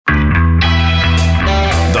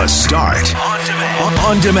The Start.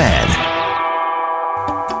 On demand.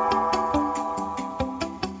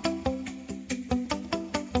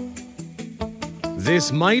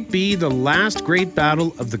 This might be the last great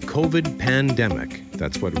battle of the COVID pandemic.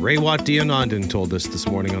 That's what Raywat Deonandan told us this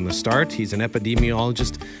morning on The Start. He's an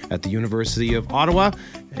epidemiologist at the University of Ottawa,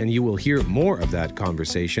 and you will hear more of that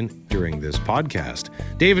conversation during this podcast.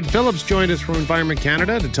 David Phillips joined us from Environment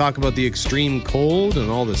Canada to talk about the extreme cold and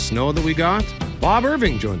all the snow that we got. Bob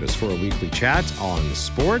Irving joined us for a weekly chat on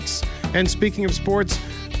sports. And speaking of sports,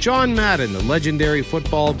 John Madden, the legendary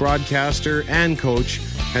football broadcaster and coach,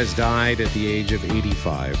 has died at the age of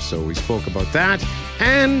 85. So we spoke about that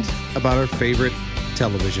and about our favorite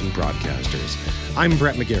television broadcasters. I'm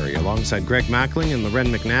Brett McGarry alongside Greg Mackling and Loren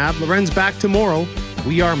McNabb. Loren's back tomorrow.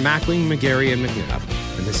 We are Mackling, McGarry, and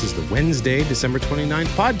McNabb. And this is the Wednesday, December 29th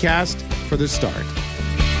podcast for The Start.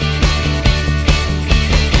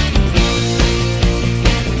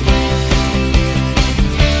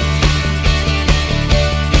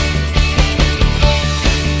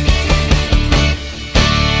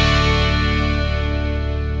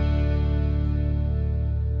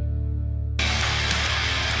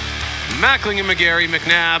 Mackling and McGarry.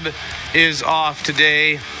 McNabb is off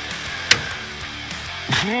today.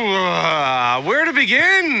 Where to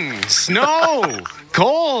begin? Snow,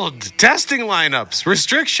 cold, testing lineups,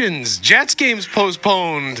 restrictions, Jets games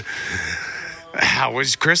postponed. How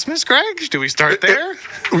was Christmas, Greg? Do we start there?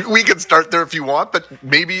 We can start there if you want, but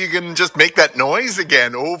maybe you can just make that noise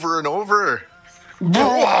again over and over.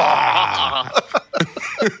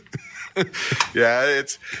 Yeah,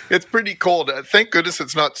 it's pretty cold. Thank goodness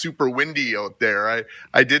it's not super windy out there.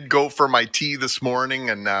 I did go for my tea this morning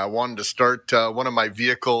and wanted to start one of my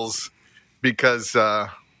vehicles because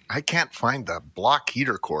I can't find the block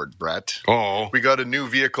heater cord, Brett. Oh. We got a new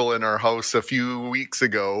vehicle in our house a few weeks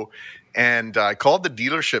ago, and I called the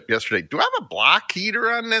dealership yesterday. Do I have a block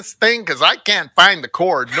heater on this thing? Because I can't find the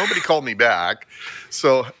cord. Nobody called me back.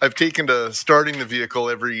 So I've taken to starting the vehicle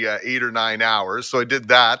every 8 or 9 hours. So I did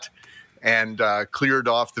that. And cleared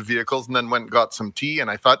off the vehicles and then went and got some tea.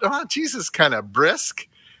 And I thought, oh, geez, it's kind of brisk.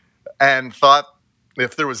 And thought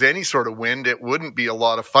if there was any sort of wind, it wouldn't be a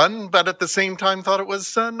lot of fun. But at the same time, thought it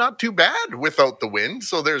was not too bad without the wind.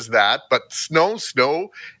 So there's that. But snow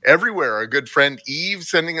everywhere. Our good friend Eve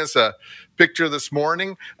sending us a picture this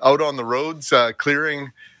morning out on the roads,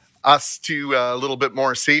 clearing us to a little bit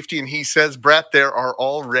more safety. And he says, Brett, there are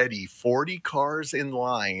already 40 cars in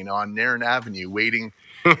line on Nairn Avenue waiting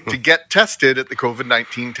to get tested at the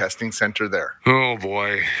COVID-19 testing center there. Oh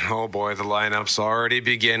boy, the lineup's already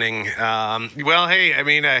beginning. Well, hey, I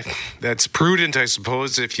mean, that's prudent, I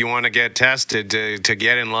suppose, if you want to get tested to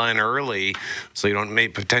get in line early so you don't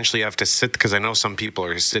potentially have to sit, because I know some people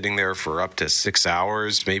are sitting there for up to 6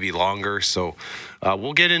 hours, maybe longer. So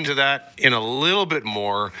we'll get into that in a little bit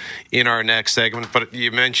more in our next segment. But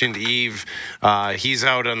you mentioned Eve. He's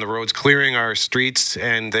out on the roads clearing our streets.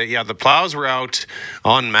 And the plows were out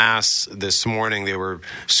en masse this morning. They were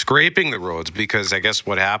scraping the roads because I guess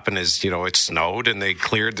what happened is, it snowed and they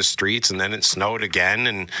cleared the streets, and then it snowed again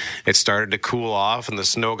and it started to cool off and the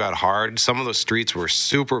snow got hard. Some of the streets were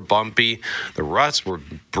super bumpy. The ruts were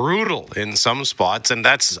brutal in some spots, and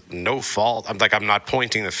that's no fault. I'm not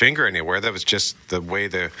pointing the finger anywhere. That was just the way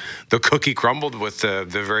the cookie crumbled with the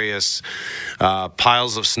various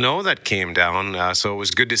piles of snow that came down. So it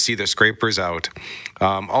was good to see the scrapers out.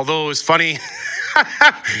 Although it was funny,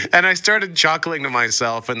 and I started chuckling to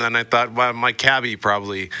myself, and then I thought, well, my cabbie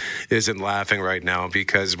probably isn't laughing right now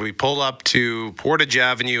because we pull up to Portage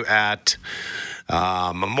Avenue at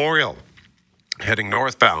Memorial, heading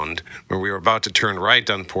northbound, where we were about to turn right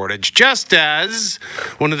on Portage, just as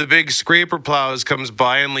one of the big scraper plows comes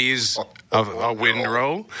by and leaves a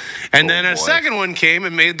windrow. And then a second one came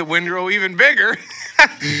and made the windrow even bigger.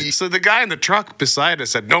 So the guy in the truck beside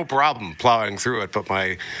us had no problem plowing through it, but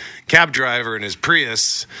my cab driver in his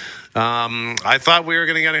Prius, I thought we were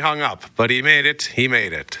going to get hung up, but he made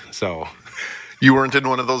it. So you weren't in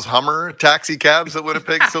one of those Hummer taxi cabs that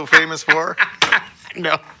Winnipeg's so famous for?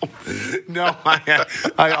 No.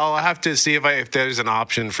 I'll have to see if there's an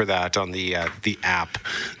option for that on the app.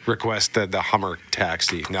 Request the Hummer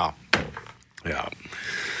taxi. No. Yeah.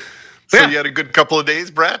 So you had a good couple of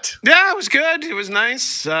days, Brett? Yeah, it was good. It was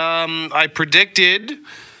nice. I predicted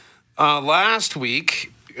last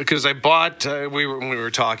week, because I bought, when we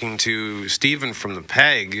were talking to Stephen from the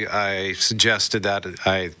Peg, I suggested that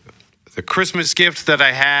the Christmas gift that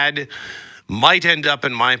I had might end up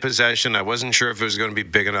in my possession. I wasn't sure if it was going to be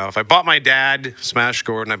big enough. I bought my dad, Smash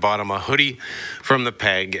Gordon, I bought him a hoodie from the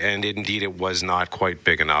Peg, and indeed it was not quite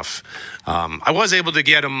big enough. I was able to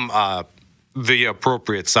get him the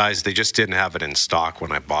appropriate size. They just didn't have it in stock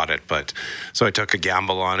when I bought it, but so I took a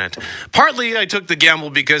gamble on it. Partly I took the gamble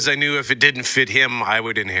because I knew if it didn't fit him, I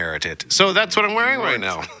would inherit it. So that's what I'm wearing right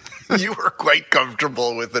now. You were quite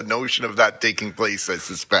comfortable with the notion of that taking place, I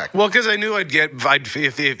suspect. Well, because I knew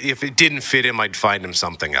if it didn't fit him, I'd find him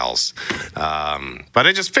something else. But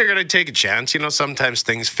I just figured I'd take a chance. You know, sometimes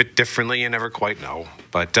things fit differently. You never quite know.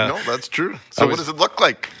 But no, that's true. So what does it look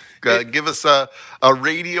like? Give us a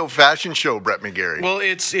radio fashion show, Brett McGarry. Well,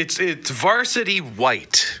 it's varsity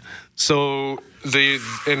white. So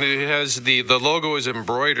it has the logo is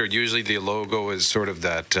embroidered. Usually the logo is sort of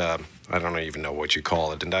that. I don't even know what you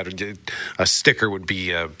call it, and a sticker would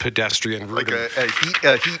be a pedestrian route, like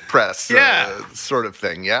a heat press, sort of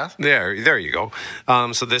thing. Yeah, there you go.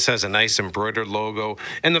 So this has a nice embroidered logo,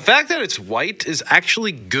 and the fact that it's white is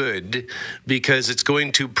actually good because it's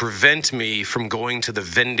going to prevent me from going to the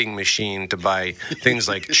vending machine to buy things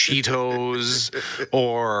like Cheetos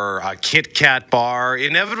or a Kit Kat bar.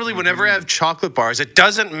 Inevitably, whenever I have chocolate bars, it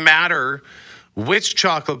doesn't matter which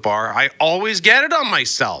chocolate bar, I always get it on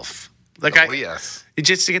myself. Yes.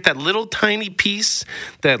 Just to get that little tiny piece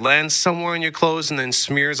that lands somewhere in your clothes and then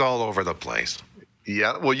smears all over the place.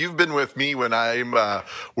 Yeah, well, you've been with me when I'm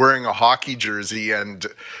wearing a hockey jersey, and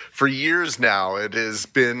for years now, it has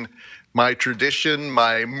been my tradition,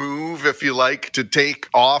 my move, if you like, to take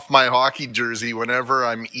off my hockey jersey whenever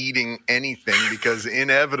I'm eating anything, because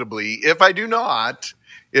inevitably, if I do not,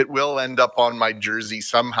 it will end up on my jersey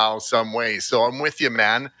somehow, some way. So I'm with you,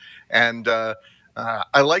 man, and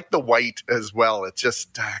I like the white as well. It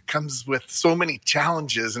just comes with so many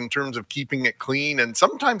challenges in terms of keeping it clean. And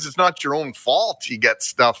sometimes it's not your own fault. You get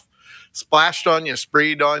stuff splashed on you,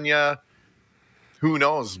 sprayed on you. Who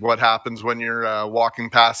knows what happens when you're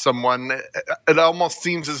walking past someone. It almost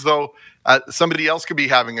seems as though somebody else could be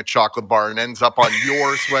having a chocolate bar and ends up on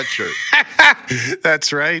your sweatshirt.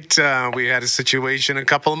 That's right. We had a situation a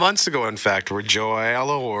couple of months ago, in fact, where Joe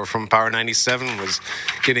Aiello from Power 97 was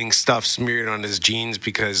getting stuff smeared on his jeans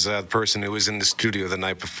because the person who was in the studio the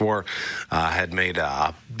night before had made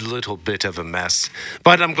a little bit of a mess.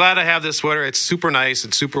 But I'm glad I have this sweater. It's super nice.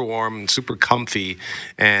 It's super warm and super comfy.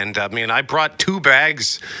 And I brought 2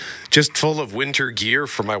 bags just full of winter gear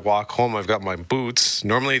for my walk home. I've got my boots.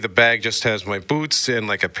 Normally the bag just has my boots and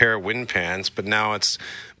like a pair of wind pants, but now it's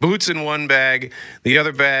boots in one bag, the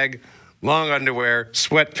other bag, long underwear,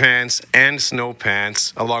 sweatpants, and snow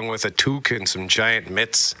pants, along with a toque and some giant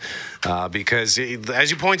mitts. Because, as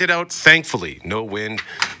you pointed out, thankfully, no wind,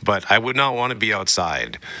 but I would not want to be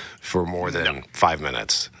outside for more than 5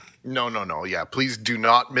 minutes. No. Yeah, please do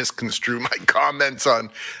not misconstrue my comments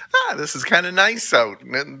on, this is kind of nice out.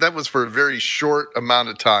 That was for a very short amount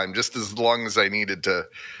of time, just as long as I needed to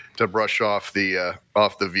brush off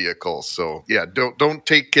the vehicle. So yeah, don't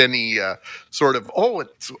take any sort of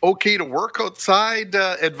it's okay to work outside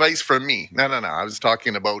advice from me. No. I was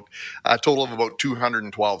talking about a total of about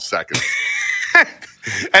 212 seconds.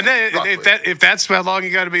 And then if that's how long you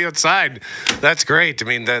got to be outside, that's great. I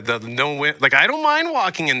mean, the no wind. Like, I don't mind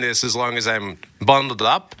walking in this as long as I'm bundled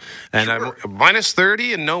up and I'm minus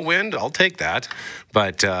 30 and no wind. I'll take that.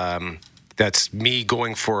 But that's me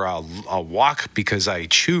going for a walk because I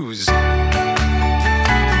choose.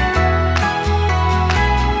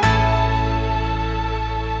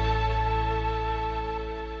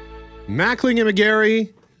 Mackling and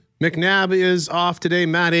McGarry. McNabb is off today.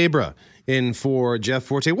 Matt Abra in for Jeff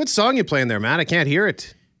Forte. What song you playing there, Matt? I can't hear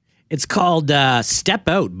it. It's called Step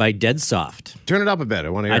Out by Dead Soft. Turn it up a bit. I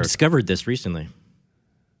want to hear I it. discovered this recently.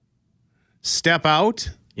 Step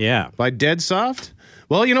Out? Yeah. By Dead Soft?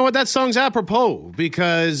 Well, you know what? That song's apropos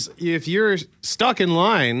because if you're stuck in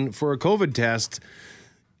line for a COVID test,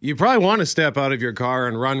 you probably want to step out of your car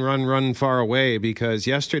and run far away because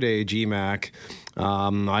yesterday, GMAC,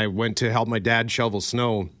 I went to help my dad shovel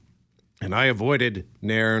snow and I avoided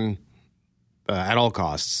Nairn at all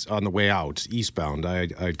costs on the way out, eastbound.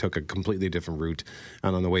 I took a completely different route.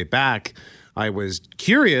 And on the way back, I was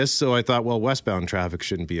curious, so I thought, well, westbound traffic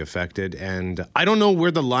shouldn't be affected. And I don't know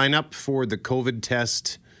where the lineup for the COVID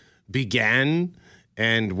test began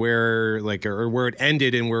and where it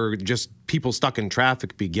ended and where just people stuck in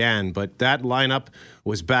traffic began. But that lineup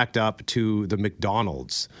was backed up to the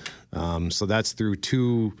McDonald's. So that's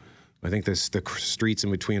through I think the streets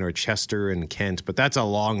in between are Chester and Kent. But that's a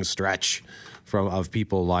long stretch of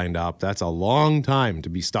people lined up. That's a long time to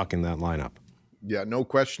be stuck in that lineup. Yeah, no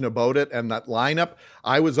question about it. And that lineup,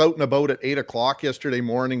 I was out and about at 8 o'clock yesterday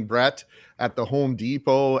morning, Brett, at the Home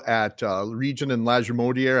Depot at Region and La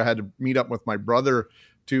Jamodiere. I had to meet up with my brother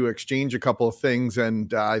to exchange a couple of things.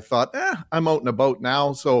 And I thought, I'm out and about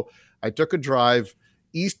now. So I took a drive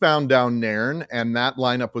eastbound down Nairn, and that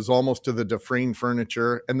lineup was almost to the Dufresne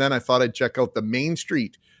Furniture. And then I thought I'd check out the Main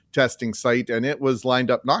Street testing site, and it was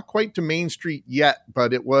lined up not quite to Main Street yet,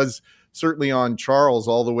 but it was certainly on Charles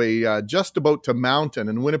all the way just about to Mountain.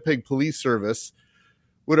 And Winnipeg Police Service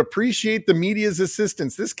would appreciate the media's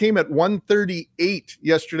assistance. This came at 1:38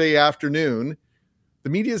 yesterday afternoon. The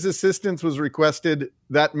media's assistance was requested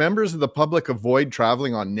that members of the public avoid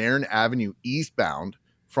traveling on Nairn Avenue eastbound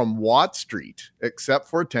from Watt Street, except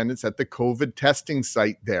for attendance at the COVID testing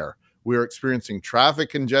site there. We're experiencing traffic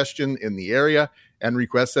congestion in the area and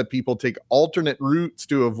request that people take alternate routes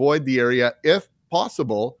to avoid the area if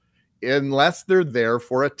possible, unless they're there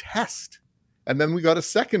for a test. And then we got a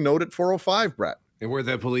second note at 4:05, Brett. And where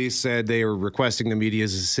the police said they are requesting the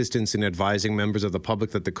media's assistance in advising members of the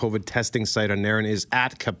public that the COVID testing site on Nairn is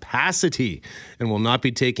at capacity and will not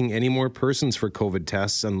be taking any more persons for COVID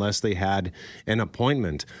tests unless they had an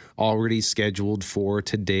appointment already scheduled for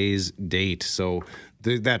today's date. So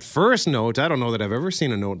that first note, I don't know that I've ever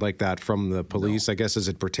seen a note like that from the police, I guess, as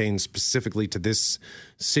it pertains specifically to this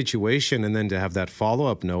situation. And then to have that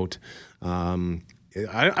follow-up note,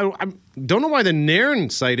 I don't know why the Nairn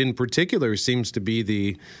site in particular seems to be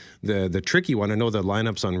the tricky one. I know the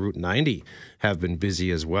lineups on Route 90 have been busy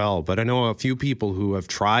as well, but I know a few people who have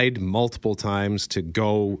tried multiple times to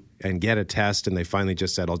go and get a test, and they finally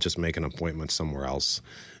just said, I'll just make an appointment somewhere else.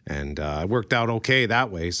 And it worked out okay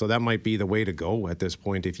that way. So that might be the way to go at this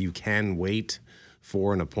point if you can wait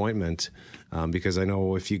for an appointment. Because I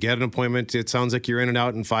know if you get an appointment, it sounds like you're in and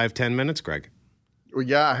out in 5-10 minutes, Greg. Well,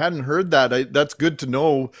 yeah, I hadn't heard that. That's good to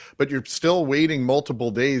know, but you're still waiting multiple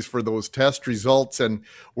days for those test results, and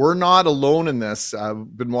we're not alone in this.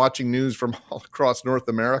 I've been watching news from all across North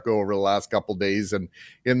America over the last couple of days, and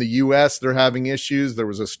in the U.S., they're having issues. There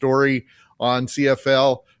was a story on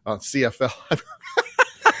CFL.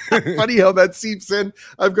 Funny how that seeps in.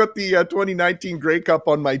 I've got the 2019 Grey Cup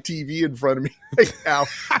on my TV in front of me right now.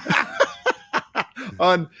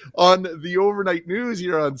 On the overnight news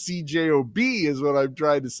here on CJOB is what I'm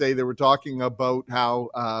trying to say. They were talking about how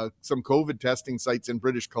some COVID testing sites in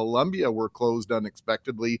British Columbia were closed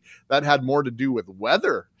unexpectedly. That had more to do with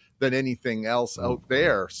weather than anything else out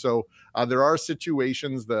there. So there are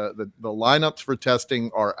situations. The lineups for testing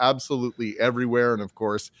are absolutely everywhere. And of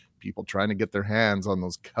course, people trying to get their hands on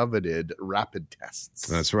those coveted rapid tests.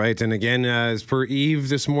 That's right. And again, as per Eve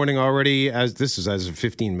this morning already, as of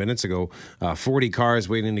 15 minutes ago, 40 cars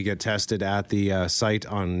waiting to get tested at the site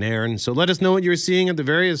on Nairn. So let us know what you're seeing at the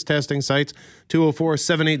various testing sites.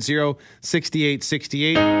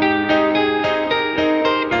 204-780-6868.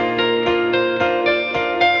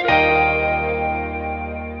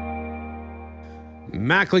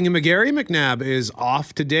 Mackling and McGarry, McNabb is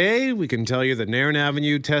off today. We can tell you the Nairn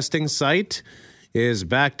Avenue testing site is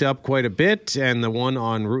backed up quite a bit, and the one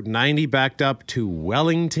on Route 90 backed up to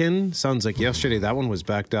Wellington. Sounds like yesterday that one was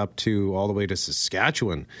backed up to all the way to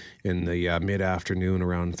Saskatchewan in the mid-afternoon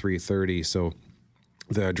around 3:30. So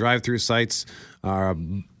the drive-through sites are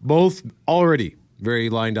both already very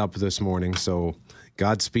lined up this morning. So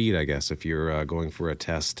Godspeed, I guess, if you're going for a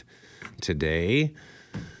test today.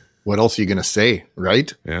 What else are you going to say,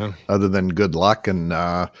 right? Yeah. Other than good luck. And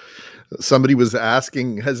somebody was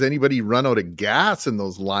asking, has anybody run out of gas in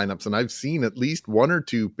those lineups? And I've seen at least one or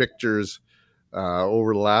two pictures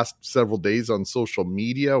over the last several days on social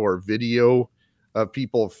media or video of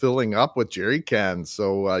people filling up with jerry cans.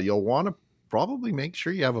 So you'll want to probably make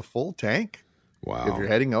sure you have a full tank. Wow. If you're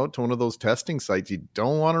heading out to one of those testing sites, you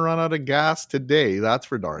don't want to run out of gas today. That's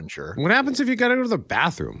for darn sure. What happens if you got to go to the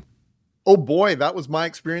bathroom? Oh boy, that was my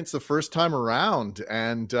experience the first time around.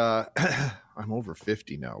 And I'm over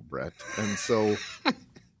 50 now, Brett. And so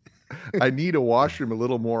I need a washroom a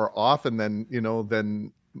little more often than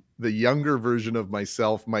the younger version of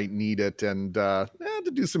myself might need it. And to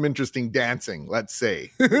do some interesting dancing, let's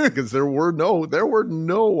say, because there were no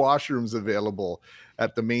washrooms available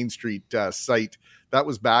at the Main Street site. That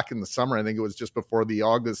was back in the summer. I think it was just before the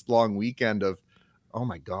August long weekend of, oh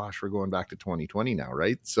my gosh, we're going back to 2020 now,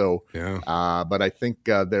 right? So, yeah. But I think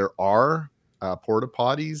there are porta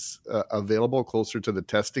potties available closer to the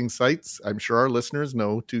testing sites. I'm sure our listeners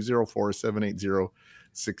know.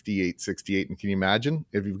 204-780-6868. And can you imagine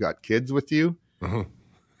if you've got kids with you? Uh-huh.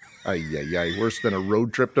 Worse than a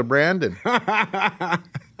road trip to Brandon.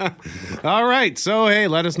 All right. So, hey,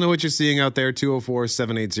 let us know what you're seeing out there.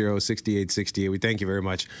 204-780-6868. We thank you very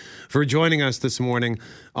much for joining us this morning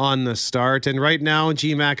on The Start. And right now,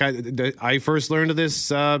 GMAC, I first learned of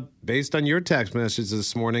this based on your text message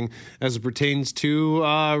this morning as it pertains to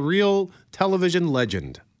real television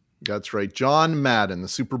legend. That's right. John Madden, the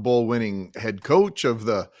Super Bowl winning head coach of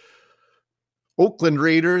the Oakland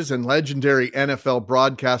Raiders and legendary NFL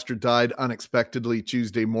broadcaster died unexpectedly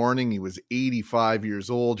Tuesday morning. He was 85 years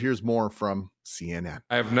old. Here's more from CNN.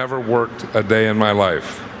 I have never worked a day in my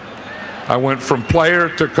life. I went from player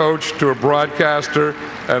to coach to a broadcaster,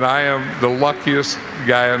 and I am the luckiest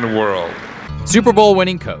guy in the world. Super Bowl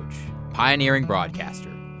winning coach, pioneering broadcaster,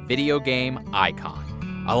 video game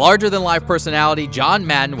icon. A larger-than-life personality, John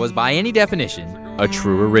Madden was by any definition a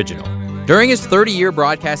true original. During his 30-year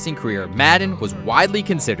broadcasting career, Madden was widely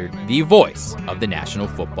considered the voice of the National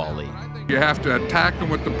Football League. You have to attack them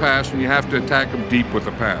with the pass, and you have to attack them deep with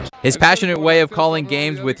the pass. His passionate way of calling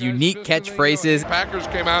games with unique catchphrases, Packers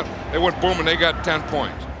came out, they went boom, and they got 10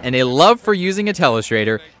 points. and a love for using a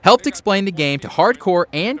telestrator helped explain the game to hardcore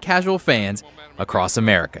and casual fans across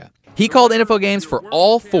America. He called NFL games for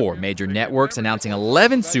all 4 major networks, announcing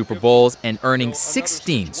 11 Super Bowls and earning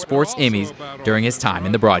 16 sports Emmys during his time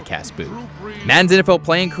in the broadcast booth. Madden's NFL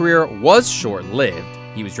playing career was short-lived.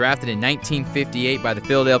 He was drafted in 1958 by the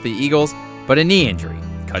Philadelphia Eagles, but a knee injury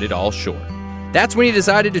cut it all short. That's when he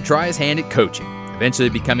decided to try his hand at coaching, eventually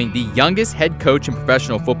becoming the youngest head coach in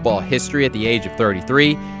professional football history at the age of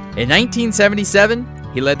 33. In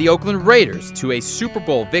 1977, he led the Oakland Raiders to a Super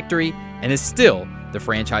Bowl victory and is still the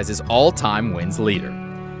franchise's all-time wins leader.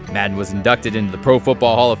 Madden was inducted into the Pro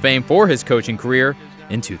Football Hall of Fame for his coaching career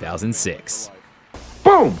in 2006.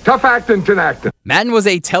 Boom! Tough acting, acting. Madden was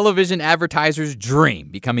a television advertiser's dream,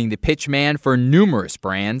 becoming the pitch man for numerous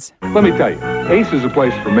brands. Let me tell you, Ace is a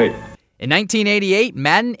place for me. In 1988,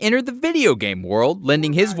 Madden entered the video game world,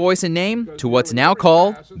 lending his voice and name to what's now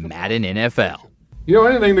called Madden NFL. You know,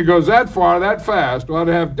 anything that goes that far, that fast, ought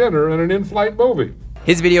to have dinner and an in-flight movie.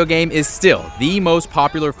 His video game is still the most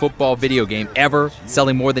popular football video game ever,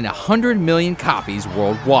 selling more than 100 million copies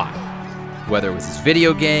worldwide. Whether it was his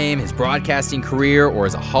video game, his broadcasting career, or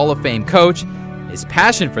as a Hall of Fame coach, his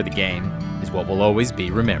passion for the game is what will always be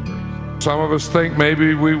remembered. Some of us think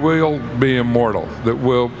maybe we will be immortal, that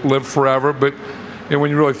we'll live forever, but when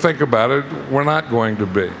you really think about it, we're not going to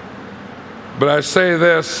be. But I say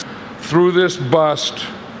this, through this bust,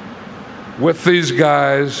 with these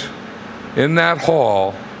guys, in that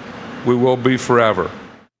hall, we will be forever.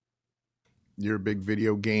 You're a big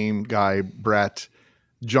video game guy, Brett.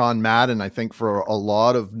 John Madden, I think for a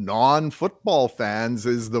lot of non-football fans,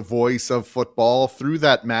 is the voice of football through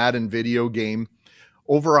that Madden video game.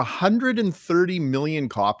 Over 130 million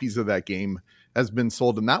copies of that game has been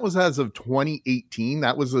sold, and that was as of 2018.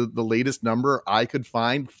 That was the latest number I could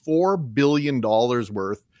find, $4 billion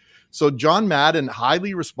worth. So John Madden,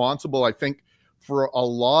 highly responsible, I think, for a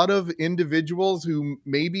lot of individuals who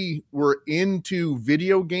maybe were into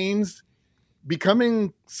video games,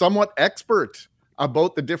 becoming somewhat expert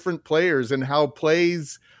about the different players and how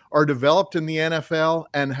plays are developed in the NFL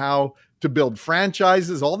and how to build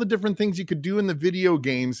franchises, all the different things you could do in the video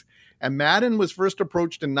games. And Madden was first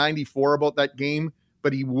approached in 94 about that game,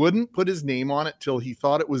 but he wouldn't put his name on it till he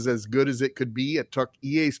thought it was as good as it could be. It took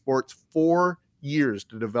EA Sports 4 years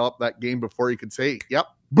to develop that game before he could say, yep,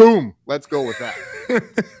 boom, let's go with that.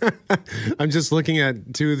 I'm just looking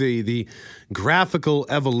at the graphical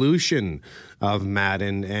evolution of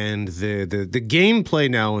Madden, and the gameplay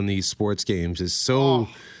now in these sports games is so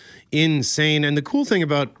insane. And the cool thing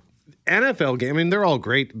about NFL game, I mean, they're all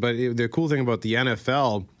great, but the cool thing about the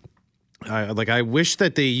NFL, I wish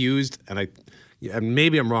that they used, and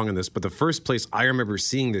maybe I'm wrong on this, but the first place I remember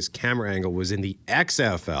seeing this camera angle was in the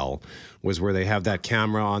XFL, was where they have that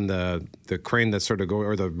camera on the crane that sort of go,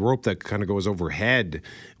 or the rope that kind of goes overhead,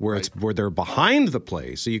 where it's where they're behind the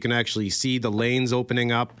play, so you can actually see the lanes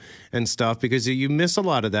opening up and stuff, because you miss a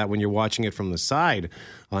lot of that when you're watching it from the side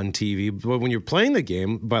on TV. But when you're playing the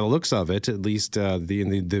game, by the looks of it, at least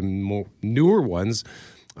the more newer ones,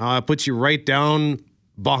 puts you right down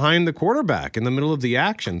behind the quarterback in the middle of the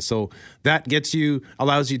action. So that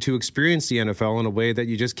allows you to experience the NFL in a way that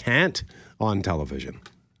you just can't on television.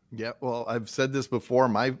 Yeah, well, I've said this before.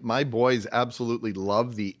 My boys absolutely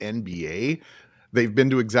love the NBA. They've been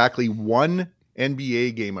to exactly one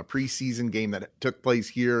NBA game, a preseason game that took place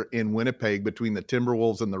here in Winnipeg between the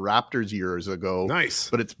Timberwolves and the Raptors years ago. Nice.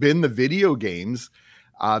 But it's been the video games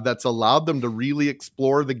that's allowed them to really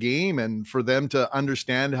explore the game and for them to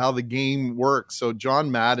understand how the game works. So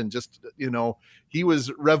John Madden, just, he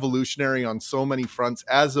was revolutionary on so many fronts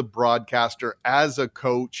as a broadcaster, as a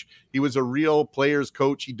coach. He was a real player's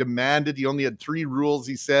coach. He only had 3 rules,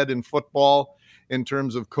 he said, in football in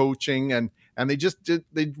terms of coaching. And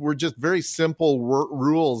they were just very simple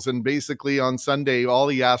rules. And basically on Sunday, all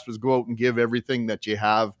he asked was go out and give everything that you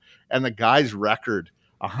have. And the guy's record,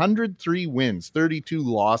 103 wins, 32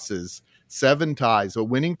 losses, 7 ties, a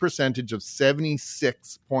winning percentage of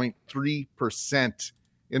 76.3%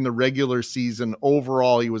 in the regular season.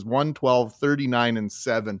 Overall, he was 112, 39, and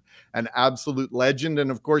 7, an absolute legend.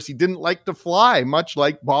 And of course, he didn't like to fly, much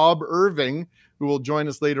like Bob Irving, who will join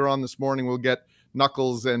us later on this morning. We'll get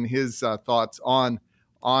Knuckles and his thoughts on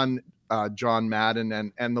John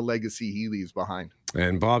Madden and the legacy he leaves behind.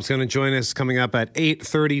 And Bob's going to join us coming up at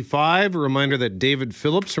 8:35. A reminder that David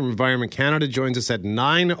Phillips from Environment Canada joins us at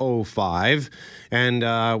 9:05.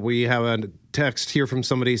 And we have a text here from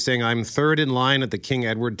somebody saying, I'm third in line at the King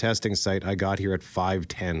Edward testing site. I got here at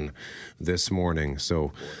 5:10 this morning.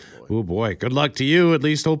 So, oh boy, good luck to you. At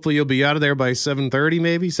least hopefully you'll be out of there by 7:30,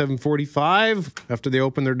 maybe 7:45 after they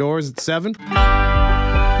open their doors at 7.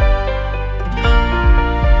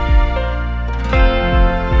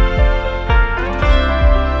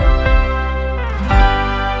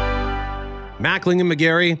 Mackling and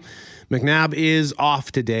McGarry. McNabb is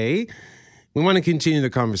off today. We want to continue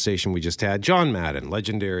the conversation we just had. John Madden,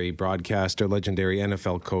 legendary broadcaster, legendary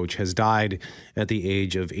NFL coach, has died at the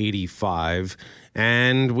age of 85.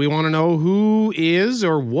 And we want to know who is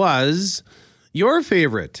or was your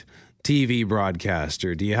favorite TV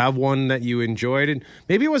broadcaster. Do you have one that you enjoyed? And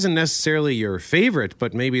maybe it wasn't necessarily your favorite,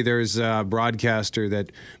 but maybe there's a broadcaster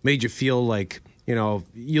that made you feel like,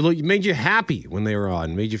 made you happy when they were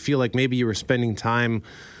on, made you feel like maybe you were spending time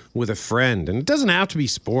with a friend. And it doesn't have to be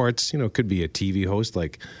sports. It could be a TV host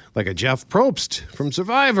like a Jeff Probst from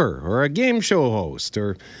Survivor, or a game show host,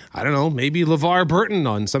 or I don't know, maybe LeVar Burton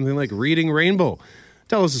on something like Reading Rainbow.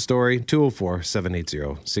 Tell us a story,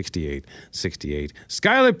 204-780-6868.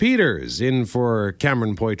 Skylar Peters in for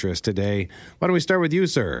Cameron Poitras today. Why don't we start with you,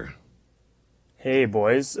 sir? Hey,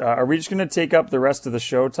 boys. Are we just going to take up the rest of the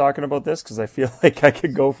show talking about this? Because I feel like I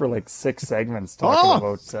could go for like 6 segments talking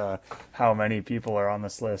about how many people are on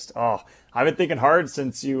this list. Oh, I've been thinking hard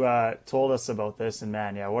since you told us about this. And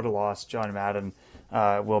man, yeah, what a loss John Madden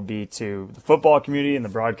will be to the football community and the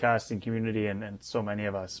broadcasting community and so many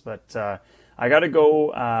of us. But I got to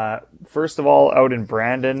go, first of all, out in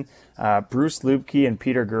Brandon. Bruce Lupke and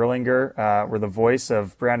Peter Gerlinger were the voice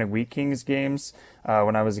of Brandon Wheat Kings games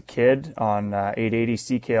when I was a kid on 880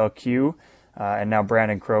 CKLQ, and now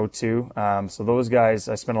Brandon Crow too. So those guys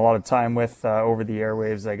I spent a lot of time with over the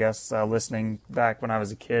airwaves, I guess, listening back when I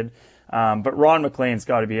was a kid. But Ron McLean's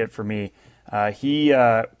got to be it for me. He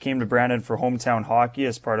came to Brandon for hometown hockey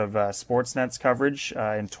as part of Sportsnet's coverage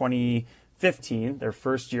in 2015, their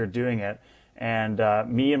first year doing it. And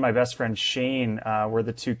me and my best friend Shane were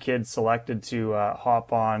the 2 kids selected to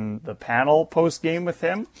hop on the panel post-game with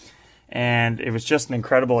him. And it was just an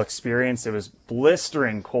incredible experience. It was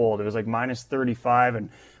blistering cold. It was like minus 35, and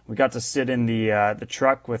we got to sit in the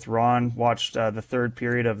truck with Ron, watched the third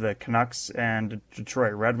period of the Canucks and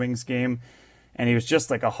Detroit Red Wings game. And he was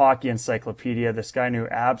just like a hockey encyclopedia. This guy knew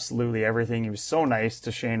absolutely everything. He was so nice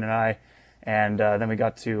to Shane and I. And then we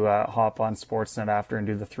got to hop on Sportsnet after and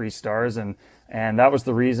do the 3 stars. And that was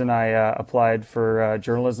the reason I applied for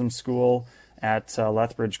journalism school at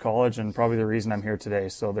Lethbridge College, and probably the reason I'm here today.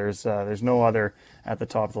 So there's no other at the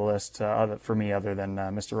top of the list for me other than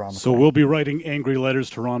Mr. Ron McLean. So we'll be writing angry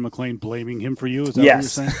letters to Ron McLean blaming him for you? Is that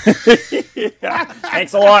yes. what you're saying? Yeah.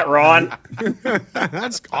 Thanks a lot, Ron.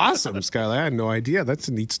 That's awesome, Skylar. I had no idea. That's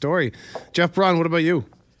a neat story. Jeff Braun, what about you?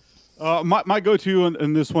 My go-to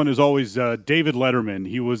in this one is always David Letterman.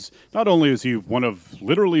 He was, not only is he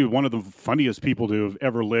literally one of the funniest people to have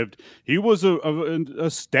ever lived, he was a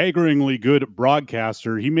staggeringly good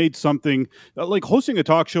broadcaster. He made something, like hosting a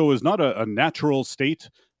talk show is not a natural state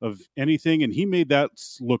of anything, and he made that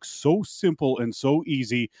look so simple and so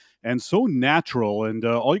easy and so natural. And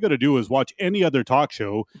all you got to do is watch any other talk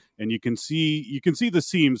show, and you can see the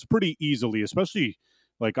seams pretty easily, especially.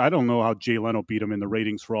 Like, I don't know how Jay Leno beat him in the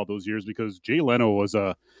ratings for all those years, because Jay Leno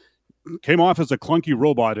came off as a clunky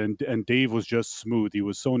robot, and Dave was just smooth. He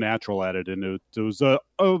was so natural at it, and it was a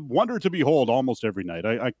wonder to behold almost every night.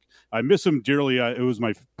 I miss him dearly. It was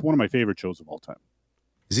one of my favorite shows of all time.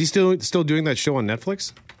 Is he still doing that show on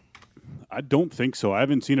Netflix? I don't think so. I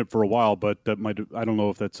haven't seen it for a while, but I don't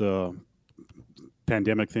know if that's a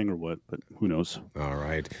pandemic thing or what, but who knows. All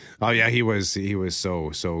right. Oh yeah, he was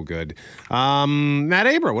so good. Matt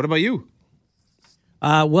Aber, what about you?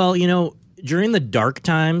 Well, during the dark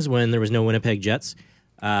times when there was no Winnipeg Jets,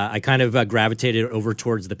 I kind of gravitated over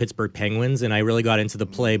towards the Pittsburgh Penguins, and I really got into the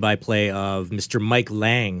play-by-play of Mr. Mike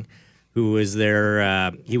Lang, who was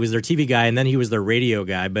he was their TV guy, and then he was their radio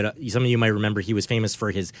guy. But some of you might remember he was famous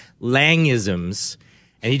for his Langisms.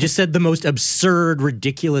 And he just said the most absurd,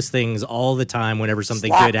 ridiculous things all the time whenever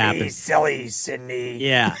something good happened. Silly, Sydney.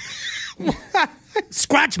 Yeah.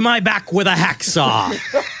 Scratch my back with a hacksaw.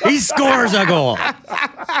 He scores a goal.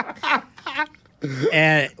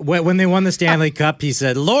 And when they won the Stanley Cup, he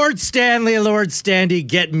said, Lord Stanley,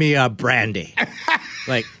 get me a brandy.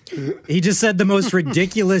 Like, he just said the most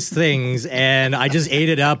ridiculous things, and I just ate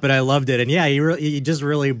it up, and I loved it. And yeah, he just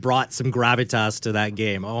really brought some gravitas to that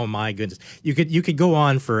game. Oh my goodness, you could go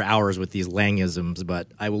on for hours with these Langisms, but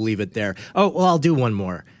I will leave it there. Oh well, I'll do one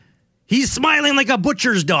more. He's smiling like a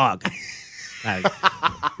butcher's dog.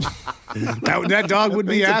 That dog would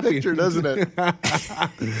be happy, picture, doesn't it?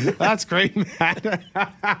 That's great, Matt.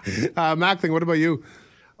 Mackling, what about you?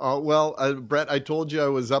 Brett, I told you I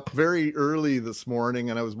was up very early this morning,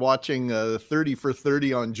 and I was watching 30 for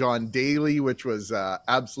 30 on John Daly, which was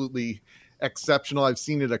absolutely exceptional. I've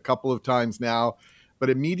seen it a couple of times now, but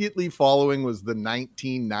immediately following was the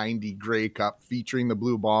 1990 Grey Cup featuring the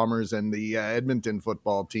Blue Bombers and the Edmonton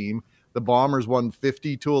football team. The Bombers won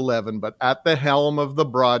 50-11, but at the helm of the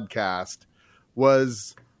broadcast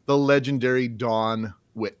was the legendary Don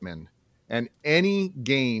Whitman. And any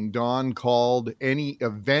game Don called, any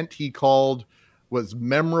event he called, was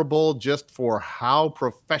memorable just for how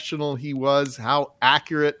professional he was, how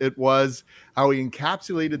accurate it was, how he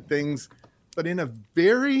encapsulated things. But in a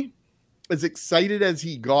very, as excited as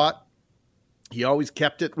he got, he always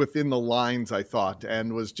kept it within the lines, I thought,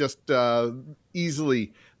 and was just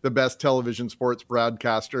easily the best television sports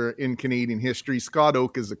broadcaster in Canadian history. Scott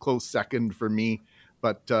Oak is a close second for me,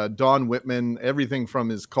 but Don Whitman, everything from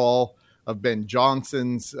his call of Ben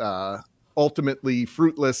Johnson's ultimately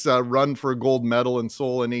fruitless run for a gold medal in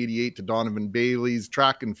Seoul in '88 to Donovan Bailey's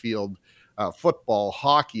track and field, football,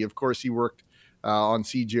 hockey. Of course, he worked on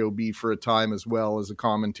CJOB for a time as well as a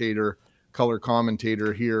commentator, color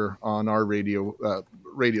commentator here on our radio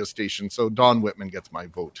station. So Don Whitman gets my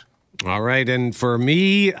vote. All right, and for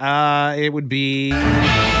me, it would be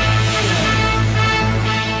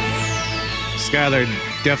Skylar.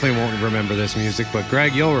 Definitely won't remember this music, but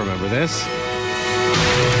Greg, you'll remember this.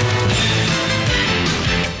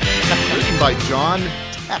 Written by John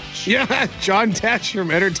Tesh. Yeah, John Tesh from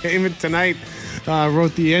Entertainment Tonight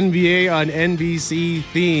wrote the NBA on NBC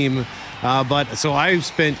theme. So I've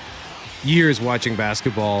spent years watching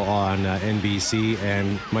basketball on NBC,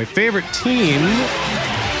 and my favorite team...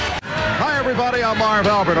 Hi, everybody. I'm Marv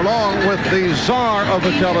Albert, along with the czar of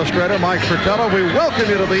the telestrator, Mike Fratello. We welcome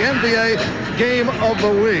you to the NBA Game of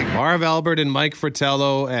the Week. Marv Albert and Mike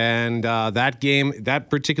Fratello, and that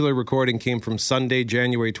particular recording came from Sunday,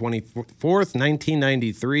 January 24th,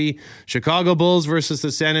 1993. Chicago Bulls versus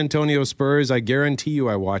the San Antonio Spurs. I guarantee you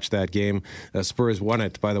I watched that game. Spurs won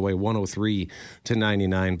it, by the way,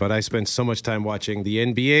 103-99. But I spent so much time watching the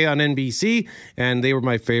NBA on NBC, and they were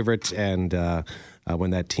my favorite, and...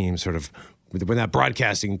 when that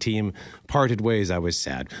broadcasting team parted ways, I was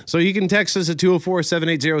sad. So you can text us at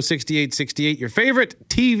 204-780-6868, your favorite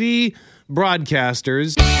TV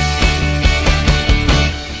broadcasters.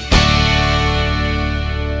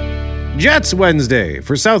 Jets Wednesday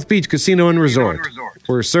for South Beach Casino and Resort.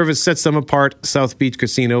 Where service sets them apart,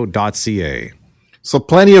 southbeachcasino.ca. So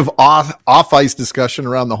plenty of off-ice discussion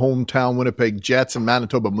around the hometown Winnipeg Jets and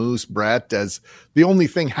Manitoba Moose, Brett, as the only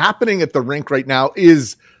thing happening at the rink right now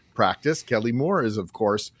is practice. Kelly Moore is, of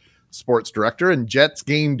course, sports director and Jets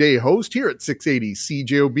game day host here at 680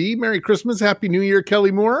 CJOB. Merry Christmas, Happy New Year,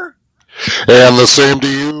 Kelly Moore. And the same to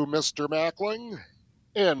you, Mr. Mackling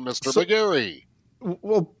and Mr. McGarry.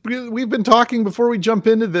 Well, we've been talking before we jump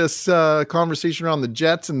into this conversation around the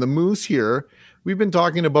Jets and the Moose here. We've been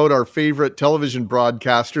talking about our favorite television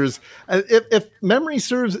broadcasters. If memory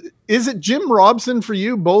serves, is it Jim Robson for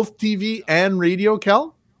you, both TV and radio,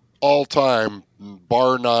 Kel? All time,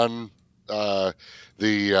 bar none.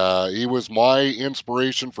 He was my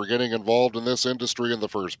inspiration for getting involved in this industry in the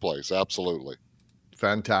first place. Absolutely.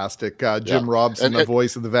 Fantastic. Jim Robson, the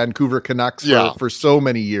voice of the Vancouver Canucks for so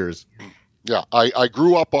many years. Yeah, I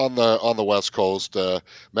grew up on the West Coast.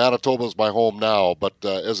 Manitoba is my home now, but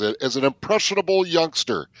as an impressionable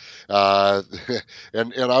youngster, and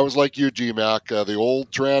I was like you, G-Mac. The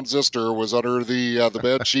old transistor was under the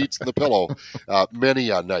bed sheets and the pillow many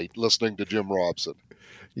a night listening to Jim Robson.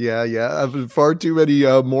 Yeah. Far too many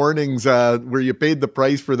mornings where you paid the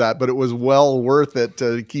price for that, but it was well worth it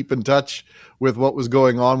to keep in touch with what was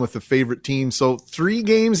going on with the favorite team. So 3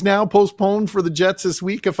 games now postponed for the Jets this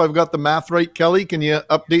week, if I've got the math right. Kelly, can you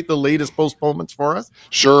update the latest postponements for us?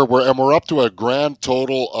 Sure. We're up to a grand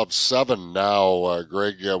total of 7 now,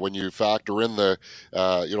 Greg, when you factor in the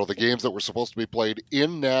games that were supposed to be played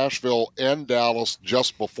in Nashville and Dallas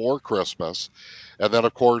just before Christmas. And then,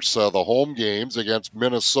 of course, the home games against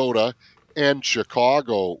Minnesota and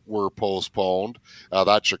Chicago were postponed.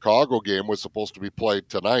 That Chicago game was supposed to be played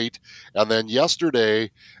tonight. And then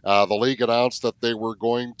yesterday, the league announced that they were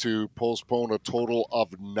going to postpone a total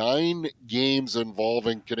of 9 games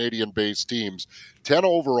involving Canadian-based teams, 10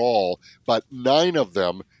 overall, but 9 of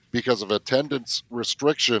them because of attendance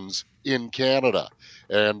restrictions in Canada.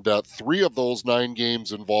 And 3 of those 9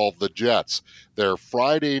 games involve the Jets. Their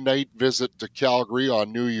Friday night visit to Calgary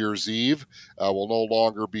on New Year's Eve will no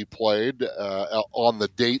longer be played on the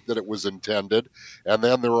date that it was intended. And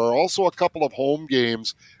then there are also a couple of home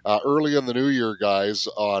games early in the new year, guys.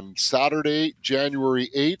 On Saturday, January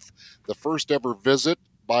 8th, the first ever visit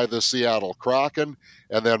by the Seattle Kraken,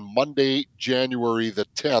 and then Monday, January the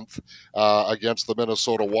 10th, against the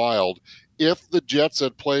Minnesota Wild. If the Jets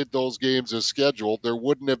had played those games as scheduled, there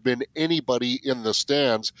wouldn't have been anybody in the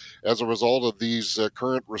stands as a result of these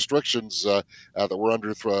current restrictions that we're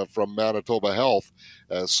under from Manitoba Health.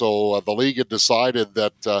 So the league had decided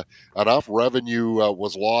that enough revenue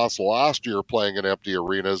was lost last year playing in empty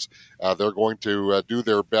arenas. They're going to do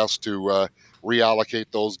their best to reallocate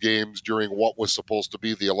those games during what was supposed to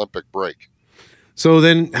be the Olympic break. So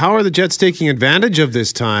then how are the Jets taking advantage of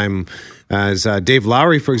this time as Dave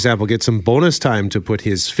Lowry, for example, gets some bonus time to put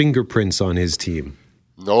his fingerprints on his team?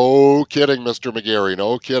 No kidding, Mr. McGarry.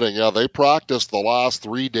 No kidding. Yeah, they practiced the last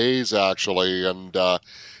 3 days, actually, and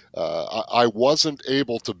I wasn't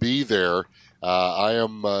able to be there. I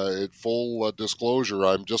am, in full disclosure,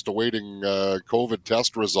 I'm just awaiting COVID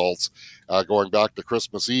test results going back to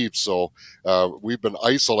Christmas Eve. So we've been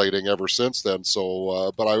isolating ever since then.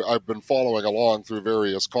 So, but I've been following along through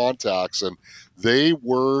various contacts, and they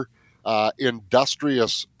were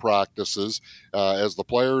industrious practices. As the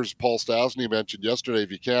players, Paul Stastny mentioned yesterday,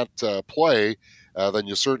 if you can't play, then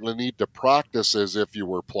you certainly need to practice as if you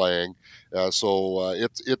were playing. So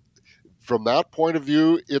from that point of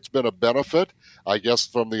view, it's been a benefit. I guess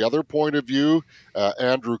from the other point of view,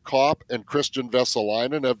 Andrew Kopp and Christian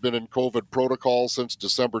Vesalainen have been in COVID protocol since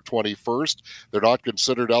December 21st. They're not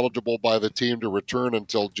considered eligible by the team to return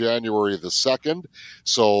until January the 2nd.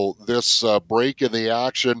 So this break in the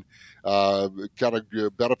action kind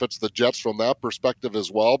of benefits the Jets from that perspective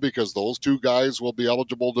as well, because those 2 guys will be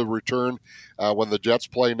eligible to return when the Jets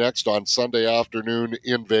play next on Sunday afternoon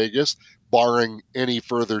in Vegas, barring any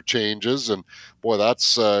further changes. And boy,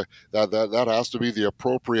 that's that has to be the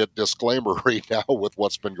appropriate disclaimer right now with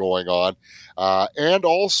what's been going on. And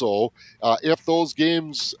also, if those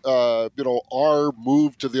games are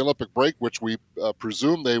moved to the Olympic break, which we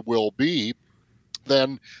presume they will be,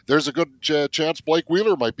 then there's a good chance Blake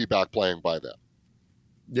Wheeler might be back playing by then.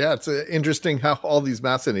 Yeah, it's interesting how all these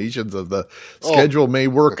machinations of the schedule may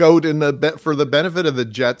work out for the benefit of the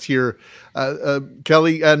Jets here,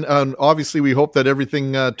 Kelly. And obviously, we hope that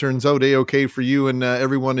everything turns out a-okay for you and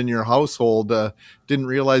everyone in your household. Didn't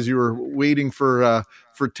realize you were waiting for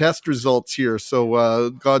test results here.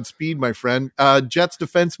 So Godspeed, my friend. Jets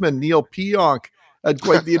defenseman Neil Pionk had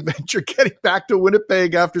quite the adventure getting back to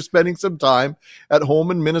Winnipeg after spending some time at home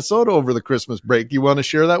in Minnesota over the Christmas break. You want to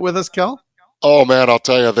share that with us, Kel? Oh man, I'll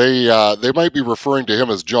tell you, they might be referring to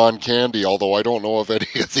him as John Candy, although I don't know if any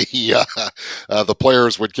of the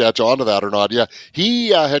players would catch on to that or not. Yeah, he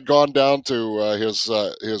had gone down to his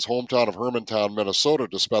hometown of Hermantown, Minnesota,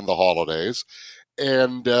 to spend the holidays,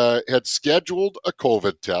 and had scheduled a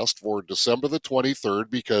COVID test for December the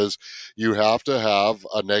 23rd, because you have to have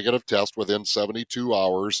a negative test within 72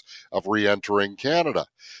 hours of re-entering Canada.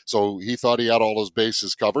 So he thought he had all his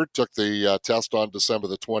bases covered, took the test on December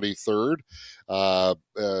the 23rd,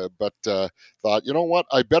 but thought, you know what,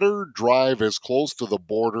 I better drive as close to the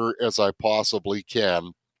border as I possibly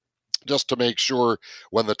can, just to make sure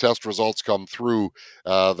when the test results come through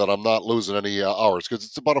that I'm not losing any hours, because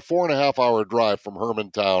it's about a 4.5 hour drive from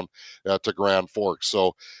Hermantown to Grand Forks.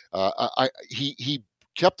 So he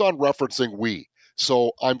kept on referencing we.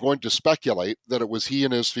 So I'm going to speculate that it was he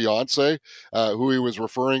and his fiance who he was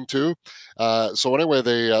referring to. So anyway,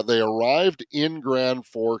 they arrived in Grand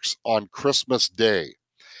Forks on Christmas Day.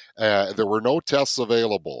 There were no tests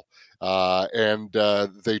available. And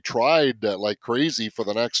they tried like crazy for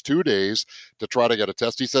the next 2 days to try to get a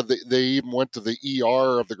test. He said they even went to the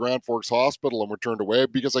ER of the Grand Forks Hospital and were turned away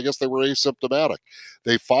because I guess they were asymptomatic.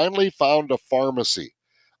 They finally found a pharmacy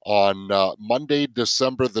on Monday,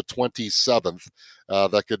 December the 27th,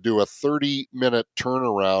 that could do a 30-minute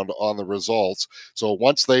turnaround on the results. So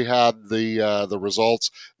once they had the results,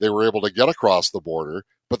 they were able to get across the border.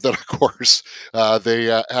 But then, of course, they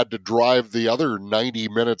had to drive the other 90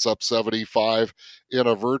 minutes up 75 in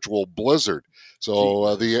a virtual blizzard.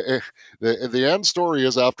 So the end story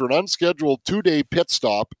is, after an unscheduled 2-day pit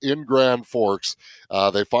stop in Grand Forks,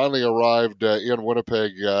 they finally arrived in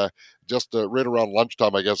Winnipeg just right around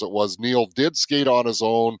lunchtime, I guess it was. Neil did skate on his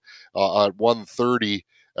own at 1:30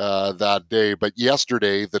 that day, but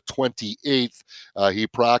yesterday, the 28th, he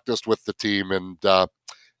practiced with the team and got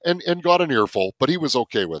an earful, but he was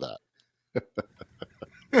okay with that.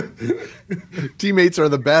 Teammates are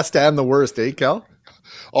the best and the worst, eh, Cal?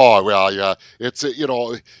 Oh, well, yeah. It's,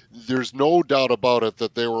 there's no doubt about it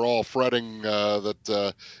that they were all fretting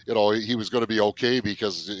that, he was going to be okay,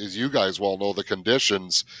 because, as you guys well know, the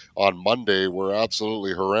conditions on Monday were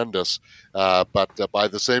absolutely horrendous. But by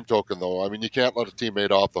the same token, though, I mean, you can't let a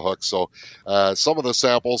teammate off the hook. So some of the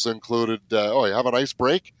samples included, you have a nice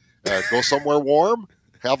break, go somewhere warm,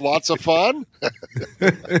 have lots of fun.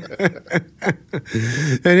 And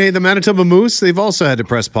hey, the Manitoba Moose, they've also had to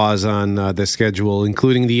press pause on the schedule,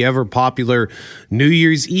 including the ever-popular New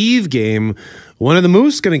Year's Eve game. When are the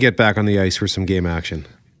Moose going to get back on the ice for some game action?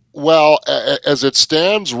 Well, as it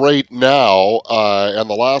stands right now, and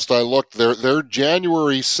the last I looked, their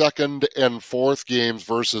January 2nd and 4th games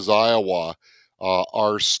versus Iowa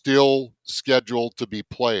are still scheduled to be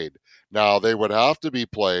played. Now, they would have to be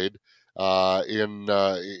played in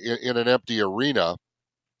an empty arena,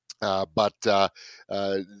 but to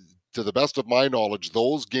the best of my knowledge,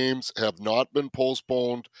 those games have not been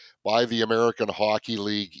postponed by the American Hockey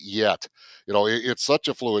League yet. It's such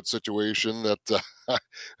a fluid situation that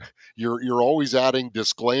you're always adding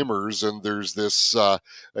disclaimers, and there's this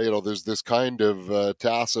there's this kind of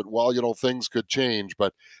tacit, things could change,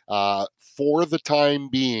 but for the time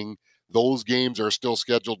being, those games are still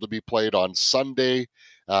scheduled to be played on Sunday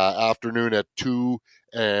afternoon at 2,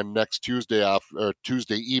 and next Tuesday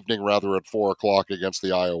evening at 4 o'clock against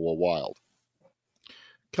the Iowa Wild.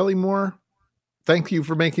 Kelly Moore, thank you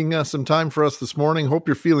for making some time for us this morning. Hope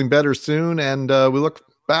you're feeling better soon, and we look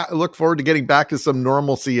forward to getting back to some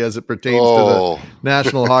normalcy as it pertains to the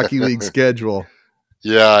National Hockey League schedule.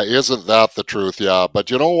 Yeah, isn't that the truth? Yeah, but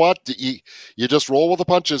you know what? You just roll with the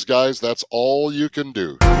punches, guys. That's all you can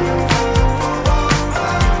do.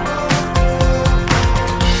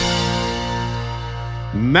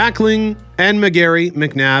 Mackling and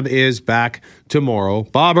McNabb is back tomorrow.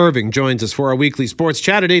 Bob Irving joins us for our weekly sports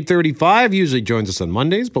chat at 8:35. Usually joins us on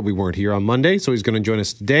Mondays, but we weren't here on Monday, so he's going to join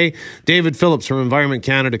us today. David Phillips from Environment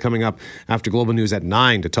Canada coming up after Global News at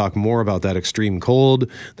 9 to talk more about that extreme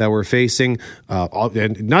cold that we're facing.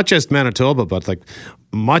 And not just Manitoba, but like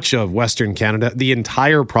much of Western Canada. The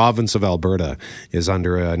entire province of Alberta is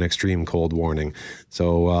under an extreme cold warning.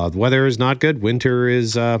 So the weather is not good. Winter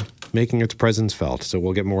is making its presence felt. So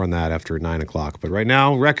we'll get more on that after 9 o'clock. But right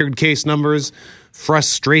now, record case numbers,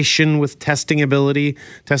 frustration with testing availability,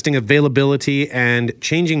 and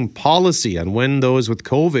changing policy on when those with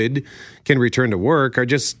COVID can return to work are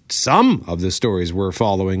just some of the stories we're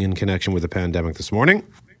following in connection with the pandemic this morning.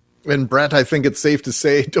 And Brent, I think it's safe to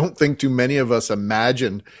say, don't think too many of us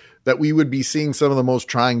imagined that we would be seeing some of the most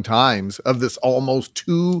trying times of this almost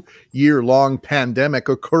 2-year-long pandemic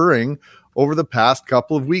occurring over the past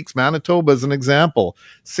couple of weeks. Manitoba is an example.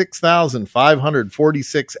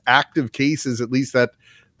 6,546 active cases, at least that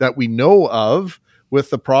we know of,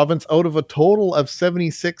 with the province out of a total of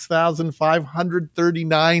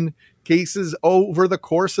 76,539 cases over the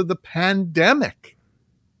course of the pandemic.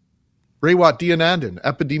 Raywat Dianandan,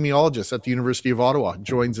 epidemiologist at the University of Ottawa,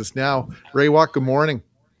 joins us now. Raywat, good morning.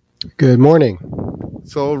 Good morning.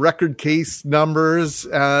 So record case numbers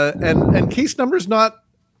and case numbers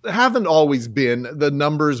haven't always been the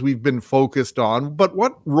numbers we've been focused on, but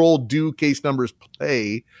what role do case numbers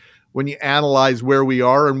play when you analyze where we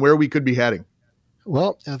are and where we could be heading?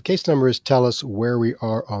 Well, case numbers tell us where we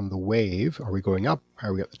are on the wave. Are we going up?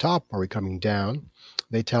 Are we at the top? Are we coming down?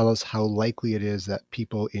 They tell us how likely it is that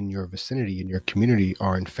people in your vicinity, in your community,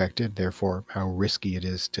 are infected, therefore how risky it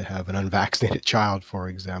is to have an unvaccinated child, for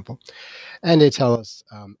example. And they tell us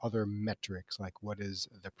other metrics, like what is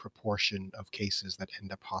the proportion of cases that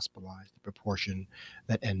end up hospitalized, the proportion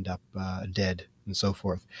that end up dead, and so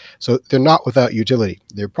forth. So they're not without utility.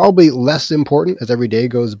 They're probably less important as every day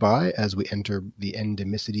goes by, as we enter the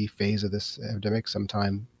endemicity phase of this epidemic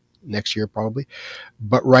sometime next year probably.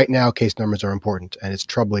 But right now, case numbers are important, and it's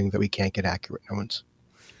troubling that we can't get accurate numbers.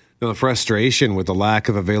 Now, the frustration with the lack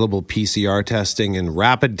of available PCR testing and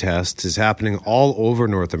rapid tests is happening all over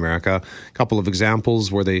North America. A couple of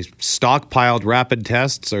examples where they stockpiled rapid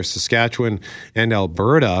tests are Saskatchewan and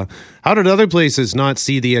Alberta. How did other places not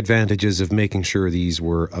see the advantages of making sure these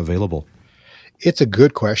were available? It's a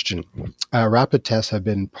good question. Rapid tests have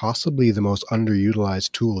been possibly the most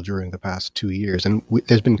underutilized tool during the past 2 years, and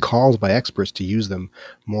there's been calls by experts to use them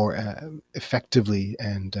more effectively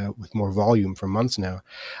and with more volume for months now.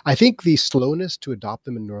 I think the slowness to adopt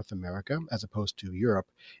them in North America, as opposed to Europe,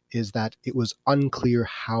 is that it was unclear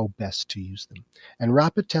how best to use them. And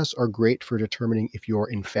rapid tests are great for determining if you're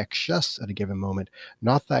infectious at a given moment,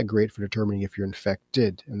 not that great for determining if you're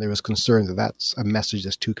infected. And there was concern that that's a message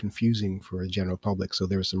that's too confusing for the general public, so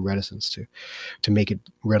there was some reticence to make it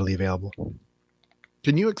readily available.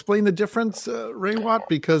 Can you explain the difference, Ray Watt?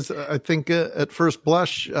 Because I think at first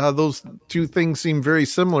blush, those two things seem very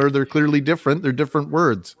similar. They're clearly different. They're different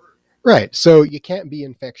words. Right. So you can't be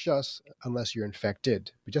infectious unless you're infected.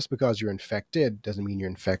 But just because you're infected doesn't mean you're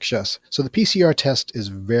infectious. So the PCR test is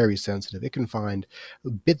very sensitive. It can find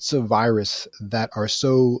bits of virus that are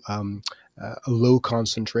so a low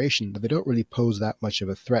concentration that they don't really pose that much of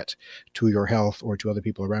a threat to your health or to other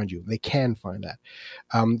people around you. They can find that.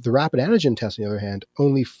 The rapid antigen test, on the other hand,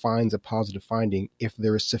 only finds a positive finding if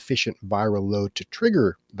there is sufficient viral load to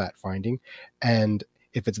trigger that finding. And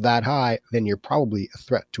if it's that high, then you're probably a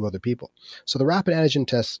threat to other people. So the rapid antigen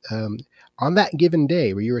test, on that given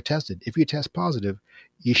day where you were tested, if you test positive,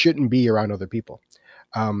 you shouldn't be around other people.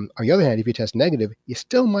 On the other hand, if you test negative, you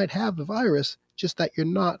still might have the virus, just that you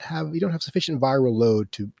don't have sufficient viral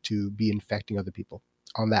load to be infecting other people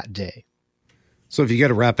on that day. So if you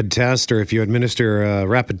get a rapid test, or if you administer a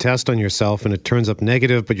rapid test on yourself and it turns up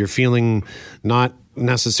negative, but you're feeling not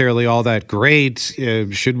necessarily all that great,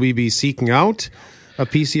 should we be seeking out a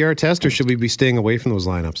PCR test, or should we be staying away from those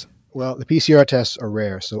lineups? Well, the PCR tests are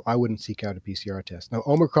rare, so I wouldn't seek out a PCR test. Now,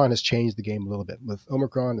 Omicron has changed the game a little bit. With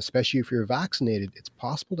Omicron, especially if you're vaccinated, it's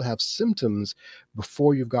possible to have symptoms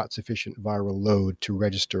before you've got sufficient viral load to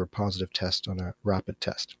register a positive test on a rapid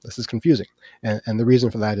test. This is confusing. And the reason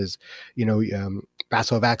for that is, that's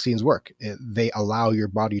how vaccines work. They allow your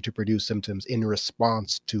body to produce symptoms in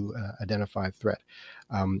response to identified threat.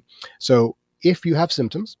 So if you have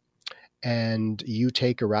symptoms and you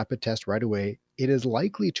take a rapid test right away, it is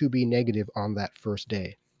likely to be negative on that first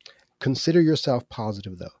day. Consider yourself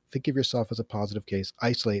positive, though. Think of yourself as a positive case.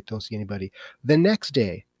 Isolate, don't see anybody. The next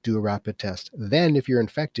day, do a rapid test. Then, if you're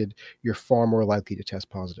infected, you're far more likely to test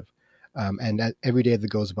positive. And every day that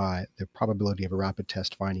goes by, the probability of a rapid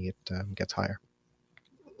test finding it gets higher.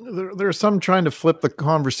 There's some trying to flip the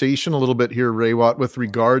conversation a little bit here, Ray Watt, with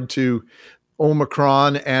regard to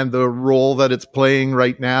Omicron and the role that it's playing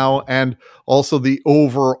right now, and also the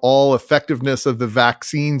overall effectiveness of the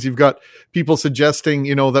vaccines. You've got people suggesting,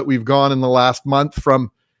 that we've gone in the last month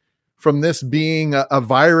from this being a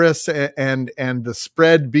virus and the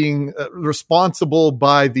spread being responsible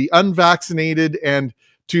by the unvaccinated, and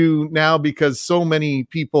to now, because so many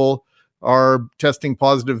people are testing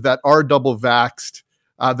positive that are double vaxxed,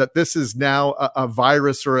 that this is now a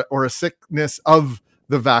virus or a sickness of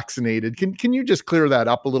the vaccinated. Can you just clear that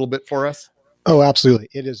up a little bit for us? Oh, absolutely.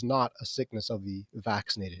 It is not a sickness of the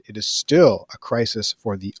vaccinated. It is still a crisis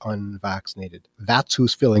for the unvaccinated. That's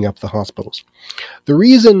who's filling up the hospitals. The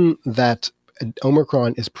reason that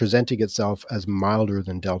Omicron is presenting itself as milder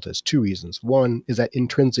than Delta is two reasons. One is that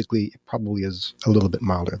intrinsically it probably is a little bit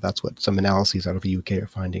milder. That's what some analyses out of the UK are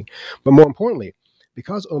finding. But more importantly,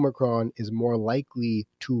 because Omicron is more likely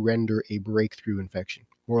to render a breakthrough infection,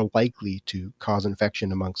 more likely to cause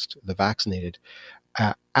infection amongst the vaccinated,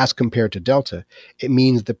 as compared to Delta, it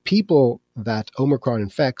means the people that Omicron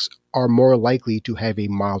infects are more likely to have a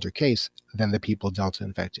milder case than the people Delta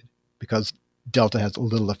infected, because Delta has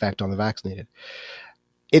little effect on the vaccinated.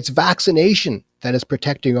 It's vaccination that is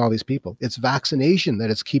protecting all these people. It's vaccination that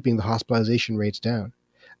is keeping the hospitalization rates down.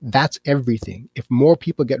 That's everything. If more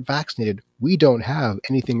people get vaccinated, we don't have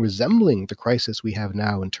anything resembling the crisis we have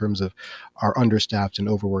now in terms of our understaffed and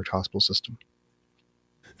overworked hospital system.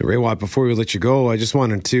 Ray Watt, before we let you go, I just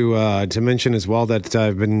wanted to mention as well that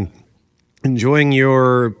I've been enjoying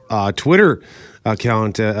your Twitter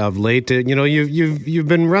account of late. You've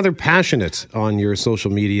been rather passionate on your social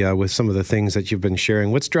media with some of the things that you've been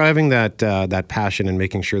sharing. What's driving that passion and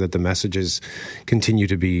making sure that the messages continue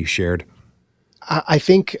to be shared? I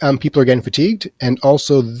think people are getting fatigued, and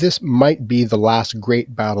also this might be the last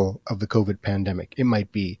great battle of the COVID pandemic. It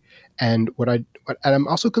might be. And and I'm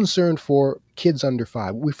also concerned for kids under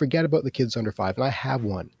 5. We forget about the kids under 5, and I have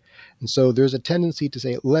one. And so there's a tendency to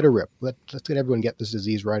say, let her rip. Let's get everyone get this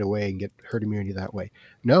disease right away and get herd immunity that way.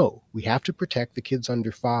 No, we have to protect the kids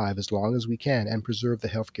under 5 as long as we can and preserve the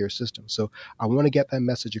healthcare system. So I want to get that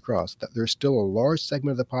message across, that there's still a large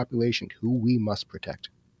segment of the population who we must protect.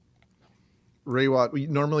 Raywat,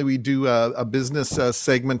 normally we do a business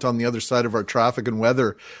segment on the other side of our traffic and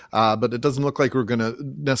weather, but it doesn't look like we're going to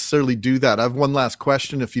necessarily do that. I have one last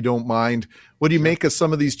question, if you don't mind. What do you make of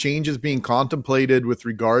some of these changes being contemplated with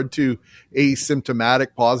regard to asymptomatic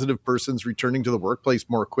positive persons returning to the workplace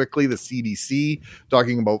more quickly? The CDC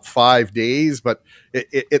talking about 5 days, but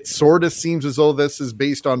it sort of seems as though this is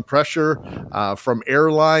based on pressure from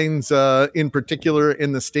airlines in particular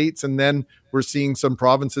in the States, and then we're seeing some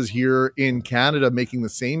provinces here in Canada making the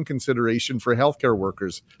same consideration for healthcare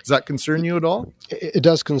workers. Does that concern you at all? It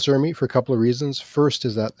does concern me for a couple of reasons. First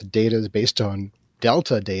is that the data is based on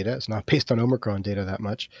Delta data. It's not based on Omicron data that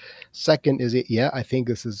much. Second is, I think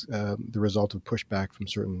this is the result of pushback from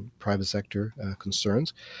certain private sector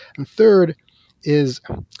concerns. And third is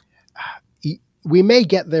we may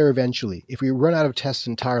get there eventually. If we run out of tests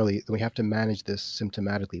entirely, then we have to manage this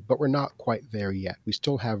symptomatically, but we're not quite there yet. We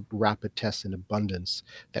still have rapid tests in abundance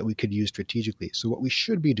that we could use strategically. So what we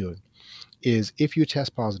should be doing is, if you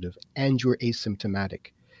test positive and you're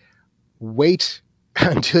asymptomatic, wait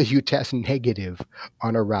until you test negative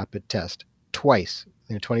on a rapid test twice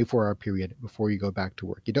in a 24-hour period before you go back to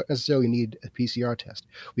work. You don't necessarily need a PCR test.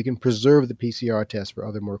 We can preserve the PCR test for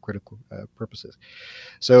other more critical purposes.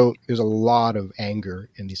 So there's a lot of anger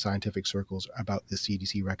in the scientific circles about the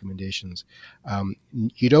CDC recommendations.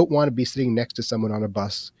 You don't want to be sitting next to someone on a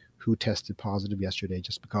bus who tested positive yesterday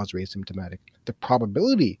just because they're asymptomatic. The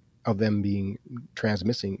probability of them being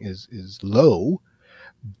transmitting is low,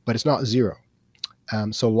 but it's not zero.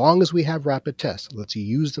 So long as we have rapid tests, let's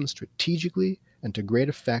use them strategically and to great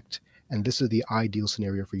effect, and this is the ideal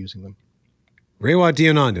scenario for using them. Raywat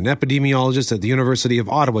Dionand, an epidemiologist at the University of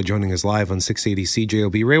Ottawa, joining us live on 680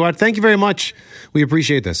 CJOB. Raywat, thank you very much. We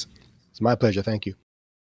appreciate this. It's my pleasure. Thank you.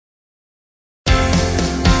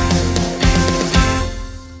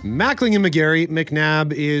 Mackling and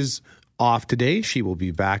McNabb is off today. She will be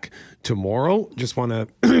back tomorrow. Just want to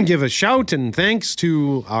give a shout and thanks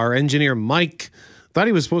to our engineer, Mike. Thought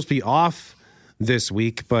he was supposed to be off this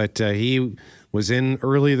week, but he was in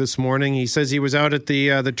early this morning. He says he was out at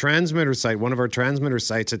the transmitter site, one of our transmitter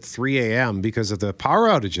sites, at 3 a.m. because of the power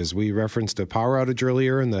outages. We referenced a power outage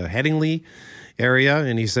earlier in the Headingley area,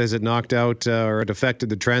 and he says it knocked out or it affected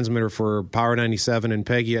the transmitter for Power 97 and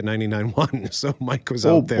Peggy at 99.1. So Mike was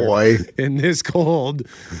out there in this cold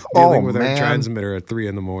dealing with our transmitter at 3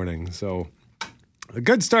 in the morning. So a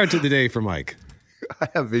good start to the day for Mike. I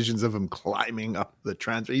have visions of him climbing up the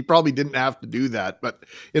transfer. He probably didn't have to do that, but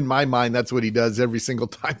in my mind, that's what he does every single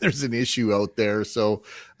time there's an issue out there. So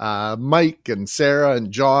Mike and Sarah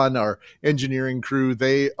and John, our engineering crew,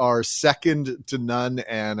 they are second to none,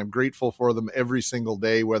 and I'm grateful for them every single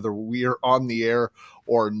day, whether we are on the air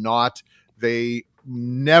or not. They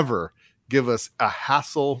never give us a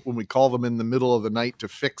hassle when we call them in the middle of the night to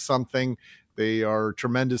fix something. They are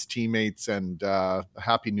tremendous teammates, and a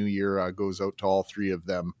Happy New Year goes out to all three of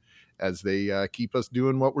them as they keep us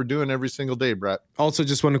doing what we're doing every single day, Brett. Also,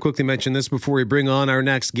 just want to quickly mention this before we bring on our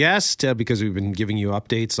next guest, because we've been giving you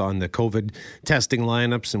updates on the COVID testing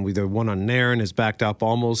lineups, and the one on Nairn is backed up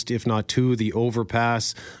almost, if not to, the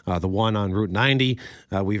overpass. The one on Route 90,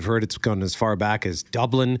 we've heard it's gone as far back as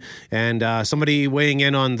Dublin. And somebody weighing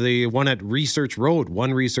in on the one at Research Road,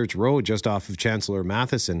 just off of Chancellor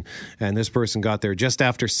Matheson. And this person got there just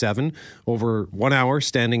after 7, over 1 hour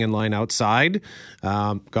standing in line outside,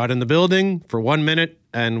 got in the building for 1 minute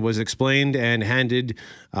and was explained and handed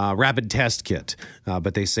a rapid test kit.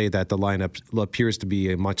 But they say that the lineup appears to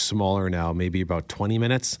be much smaller now, maybe about 20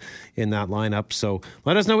 minutes in that lineup. So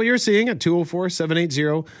let us know what you're seeing at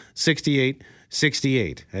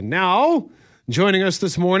 204-780-6868. And now, joining us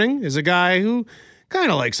this morning is a guy who kind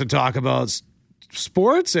of likes to talk about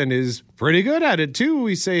sports and is pretty good at it too.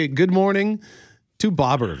 We say good morning to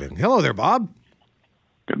Bob Irving. Hello there, Bob.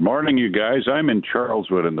 Good morning, you guys. I'm in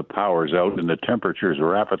Charleswood, and the power's out, and the temperature's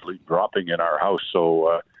rapidly dropping in our house,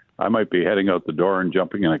 so I might be heading out the door and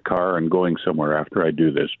jumping in a car and going somewhere after I do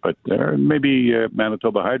this. But maybe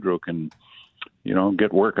Manitoba Hydro can,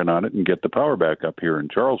 get working on it and get the power back up here in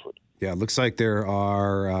Charleswood. Yeah, it looks like there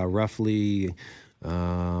are roughly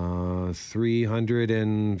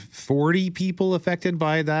 340 people affected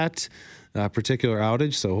by that particular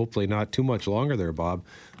outage, so hopefully not too much longer there, Bob.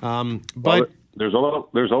 But there's a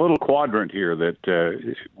little quadrant here that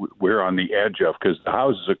we're on the edge of, because the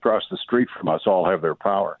houses across the street from us all have their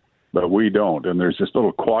power, but we don't. And there's this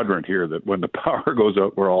little quadrant here that when the power goes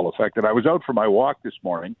out, we're all affected. I was out for my walk this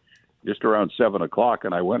morning, just around 7 o'clock,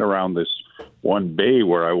 and I went around this one bay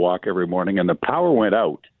where I walk every morning, and the power went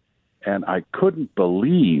out, and I couldn't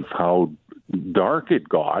believe how dark it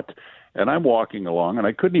got. And I'm walking along, and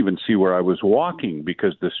I couldn't even see where I was walking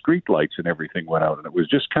because the street lights and everything went out. And it was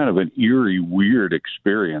just kind of an eerie, weird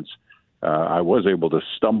experience. I was able to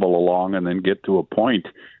stumble along and then get to a point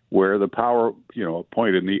where the power, a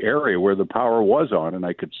point in the area where the power was on, and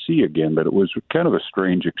I could see again. But it was kind of a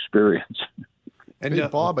strange experience. And hey,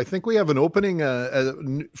 Bob, I think we have an opening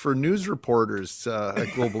for news reporters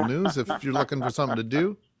at Global News if you're looking for something to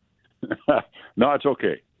do. No, it's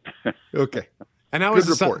okay. Okay. And how was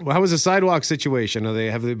the sidewalk situation?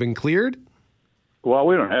 Have they been cleared? Well,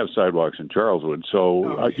 we don't have sidewalks in Charleswood,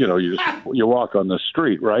 so you walk on the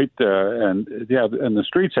street, right? And the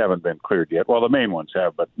streets haven't been cleared yet. Well, the main ones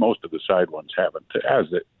have, but most of the side ones haven't. As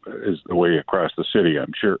it is the way across the city,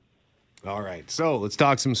 I'm sure. All right, so let's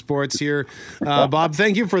talk some sports here. Bob,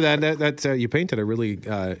 thank you for that. That you painted a really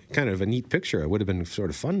kind of a neat picture. It would have been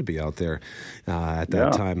sort of fun to be out there at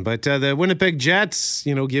that time. But the Winnipeg Jets,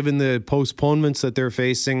 given the postponements that they're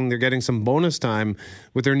facing, they're getting some bonus time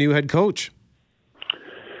with their new head coach.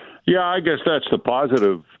 Yeah, I guess that's the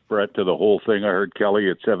positive, Brett, to the whole thing. I heard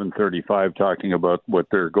Kelly at 7:35 talking about what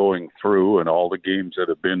they're going through and all the games that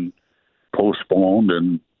have been postponed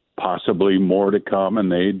and possibly more to come,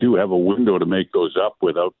 and they do have a window to make those up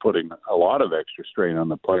without putting a lot of extra strain on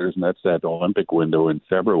the players, and that's that Olympic window in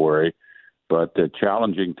February. But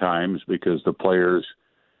challenging times because the players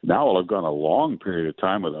now will have gone a long period of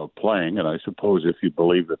time without playing, and I suppose if you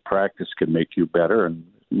believe that practice can make you better, and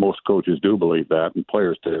most coaches do believe that, and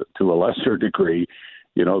players to a lesser degree,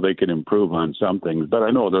 they can improve on some things. But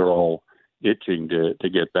I know they're all itching to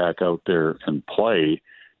get back out there and play,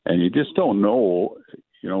 and you just don't know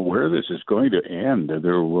where this is going to end.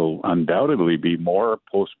 There will undoubtedly be more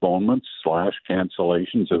postponements /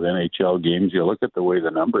 cancellations of NHL games. You look at the way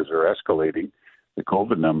the numbers are escalating, the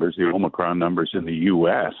COVID numbers, the Omicron numbers in the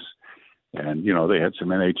U.S., and, they had some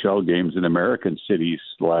NHL games in American cities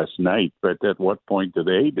last night, but at what point do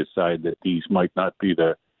they decide that these might not be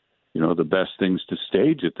the best things to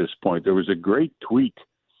stage at this point? There was a great tweet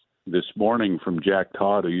this morning from Jack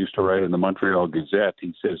Todd, who used to write in the Montreal Gazette.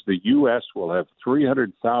 He says the U.S. will have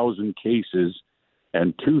 300,000 cases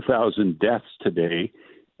and 2,000 deaths today,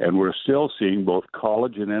 and we're still seeing both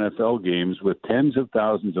college and NFL games with tens of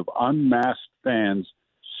thousands of unmasked fans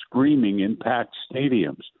screaming in packed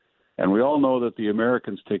stadiums. And we all know that the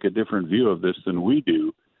Americans take a different view of this than we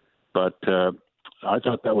do, but I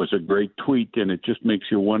thought that was a great tweet, and it just makes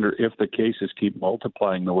you wonder if the cases keep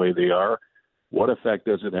multiplying the way they are, what effect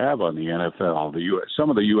does it have on the NFL? Some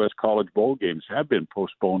of the U.S. college bowl games have been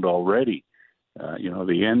postponed already. The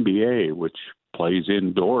NBA, which plays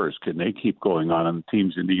indoors, can they keep going on? And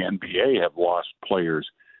teams in the NBA have lost players.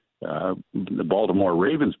 The Baltimore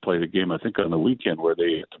Ravens played a game, I think, on the weekend where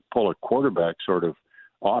they had to pull a quarterback sort of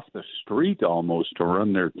off the street almost to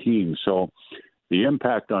run their team. So the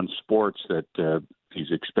impact on sports that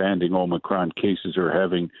these expanding Omicron cases are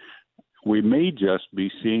having, we may just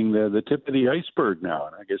be seeing the tip of the iceberg now.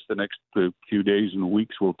 And I guess the next few days and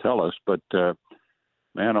weeks will tell us. But,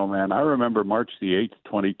 man, oh, man, I remember March the 8th,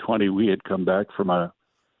 2020, we had come back from a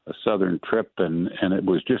southern trip, and it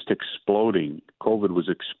was just exploding. COVID was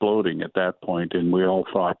exploding at that point, and we all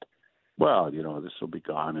thought, well, this will be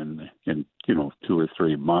gone in 2 or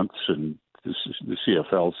 3 months, and the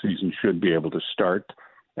CFL season should be able to start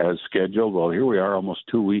as scheduled. Well, here we are almost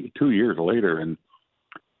 2 years later, and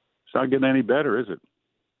it's not getting any better, is it?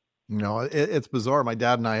 It's bizarre. My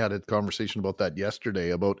dad and I had a conversation about that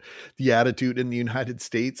yesterday, about the attitude in the United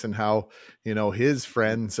States and how, his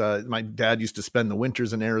friends, my dad used to spend the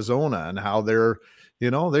winters in Arizona, and how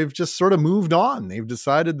they've just sort of moved on. They've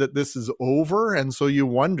decided that this is over. And so you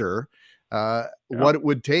wonder what it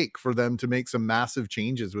would take for them to make some massive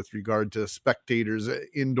changes with regard to spectators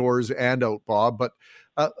indoors and out, Bob. But,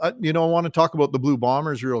 I want to talk about the Blue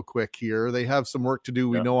Bombers real quick here. They have some work to do,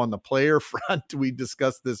 we know, on the player front. We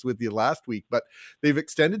discussed this with you last week, but they've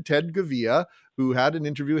extended Ted Gavia, who had an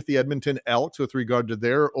interview with the Edmonton Elks with regard to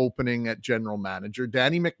their opening at general manager.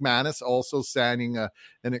 Danny McManus also signing an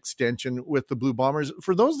extension with the Blue Bombers.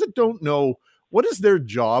 For those that don't know, what is their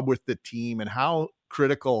job with the team, and how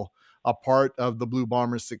critical a part of the Blue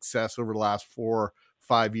Bombers' success over the last 4-5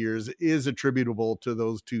 years is attributable to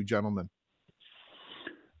those two gentlemen?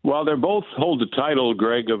 Well, they both hold the title,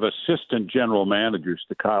 Greg, of assistant general managers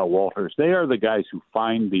to Kyle Walters. They are the guys who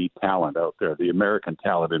find the talent out there, the American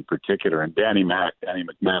talent in particular. And Danny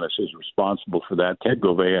McManus is responsible for that. Ted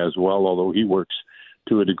Gouveia as well, although he works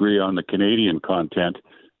to a degree on the Canadian content.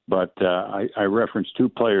 But I referenced two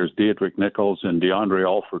players, Dietrich Nichols and DeAndre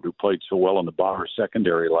Alford, who played so well in the Bombers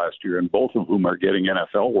secondary last year, and both of whom are getting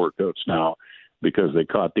NFL workouts now because they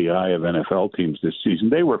caught the eye of NFL teams this season.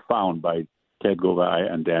 They were found by Ted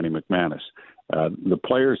Govai and Danny McManus. The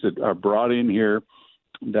players that are brought in here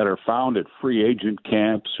that are found at free agent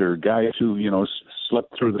camps or guys who, slip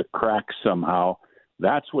through the cracks somehow,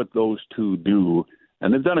 that's what those two do.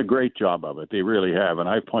 And they've done a great job of it. They really have. And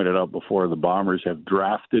I pointed out before, the Bombers have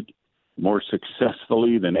drafted more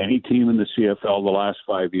successfully than any team in the CFL the last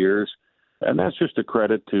 5 years. And that's just a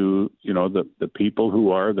credit to, the people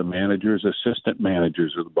who are the managers, assistant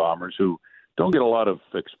managers of the Bombers, who don't get a lot of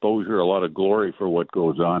exposure, a lot of glory for what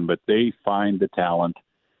goes on, but they find the talent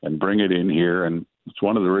and bring it in here. And it's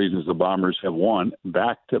one of the reasons the Bombers have won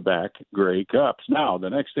back-to-back Grey Cups. Now, the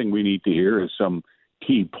next thing we need to hear is some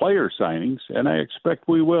key player signings, and I expect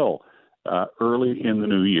we will early in the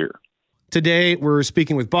new year. Today, we're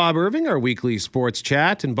speaking with Bob Irving, our weekly sports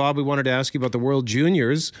chat. And Bob, we wanted to ask you about the World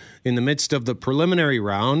Juniors in the midst of the preliminary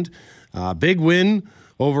round. Big win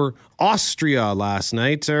over Austria last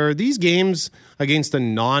night. Are these games against the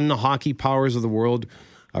non-hockey powers of the world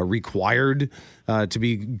required to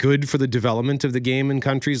be good for the development of the game in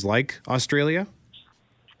countries like Australia?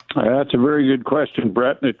 That's a very good question,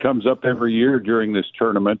 Brett. And it comes up every year during this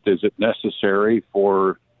tournament. Is it necessary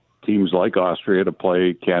for teams like Austria to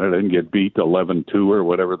play Canada and get beat 11-2 or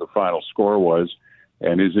whatever the final score was?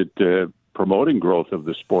 And is it promoting growth of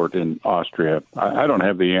the sport in Austria? I don't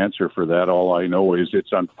have the answer for that. All I know is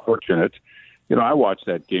it's unfortunate. I watched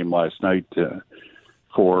that game last night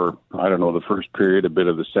for, the first period, a bit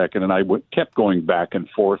of the second, and I kept going back and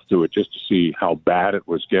forth to it just to see how bad it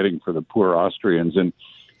was getting for the poor Austrians. And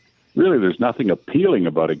really, there's nothing appealing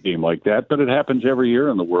about a game like that, but it happens every year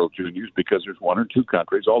in the World Juniors because there's one or two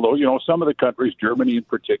countries, although, some of the countries, Germany in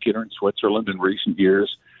particular and Switzerland in recent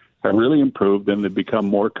years, have really improved and they've become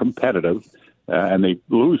more competitive, and they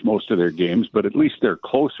lose most of their games, but at least they're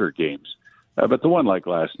closer games. But the one like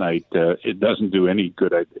last night, it doesn't do any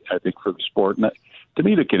good, I think, for the sport. And to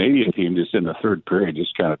me, the Canadian team just in the third period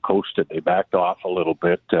just kind of coasted. They backed off a little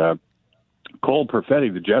bit. Cole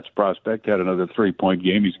Perfetti, the Jets prospect, had another 3-point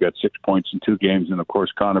game. He's got 6 points in 2 games. And, of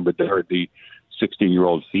course, Connor Bedard, the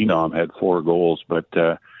 16-year-old phenom, had 4 goals. But,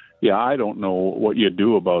 I don't know what you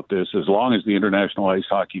do about this. As long as the International Ice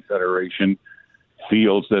Hockey Federation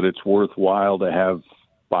feels that it's worthwhile to have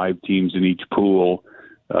 5 teams in each pool,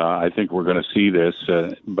 I think we're going to see this.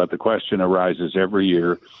 But the question arises every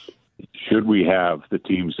year, should we have the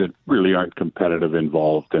teams that really aren't competitive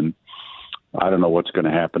involved? And I don't know what's going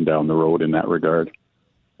to happen down the road in that regard.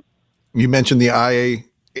 You mentioned the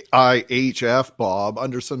IHF, Bob,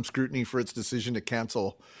 under some scrutiny for its decision to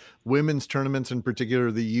cancel women's tournaments, in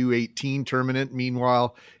particular the U18 tournament.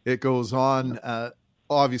 Meanwhile, it goes on,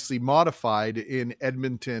 obviously modified in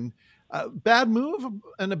Edmonton. Bad move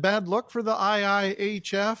and a bad look for the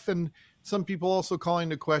IIHF, and some people also calling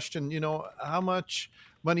to question, how much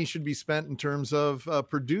money should be spent in terms of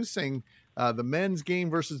producing the men's game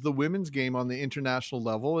versus the women's game on the international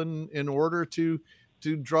level in order to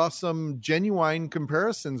draw some genuine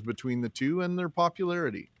comparisons between the two and their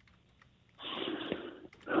popularity.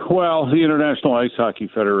 Well, the International Ice Hockey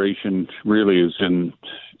Federation really is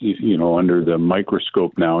under the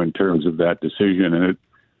microscope now in terms of that decision. And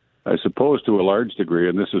I suppose to a large degree,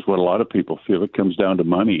 and this is what a lot of people feel, it comes down to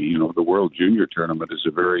money. The World Junior tournament is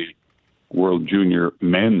World Junior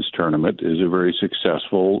men's tournament is a very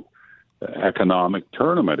successful economic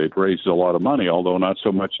tournament. It raises a lot of money, although not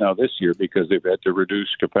so much now this year because they've had to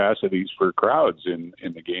reduce capacities for crowds in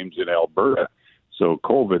the games in Alberta. So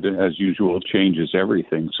COVID, as usual, changes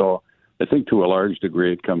everything. So I think to a large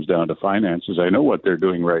degree it comes down to finances. I know what they're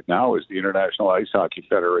doing right now is the International Ice Hockey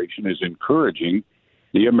Federation is encouraging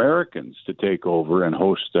the Americans to take over and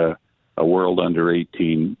host a World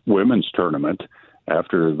Under-18 women's tournament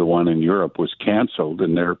after the one in Europe was canceled,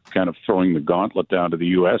 and they're kind of throwing the gauntlet down to the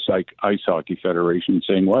U.S. Ice Hockey Federation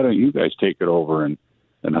saying, why don't you guys take it over and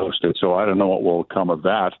host it? So I don't know what will come of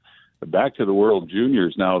that. But back to the World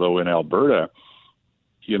Juniors now, though, in Alberta,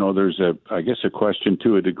 there's a question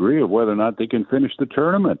to a degree of whether or not they can finish the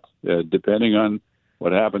tournament, depending on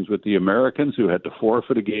what happens with the Americans who had to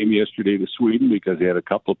forfeit a game yesterday to Sweden because they had a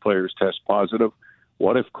couple of players test positive.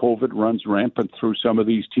 What if COVID runs rampant through some of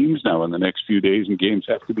these teams now in the next few days and games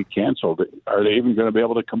have to be canceled? Are they even going to be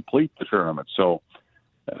able to complete the tournament? So,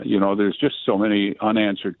 there's just so many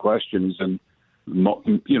unanswered questions, and,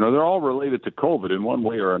 they're all related to COVID in one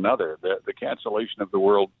way or another. The cancellation of the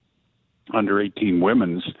World Under-18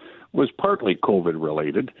 women's was partly COVID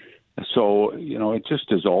related. So, it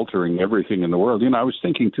just is altering everything in the world. I was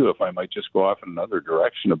thinking, too, if I might just go off in another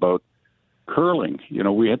direction about curling.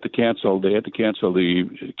 They had to cancel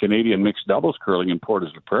the Canadian mixed doubles curling in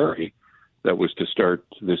Portage-la-Prairie that was to start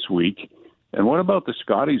this week. And what about the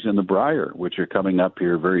Scotties and the Brier, which are coming up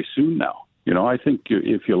here very soon now? I think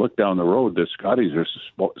if you look down the road, the Scotties are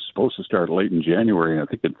supposed to start late in January, and I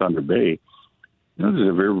think in Thunder Bay. There's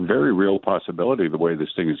a very, very real possibility, the way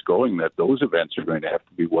this thing is going, that those events are going to have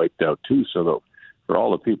to be wiped out too. So for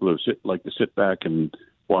all the people who like to sit back and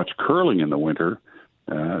watch curling in the winter,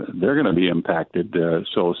 they're going to be impacted.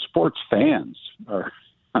 So sports fans are,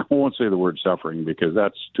 I won't say the word suffering because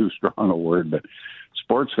that's too strong a word, but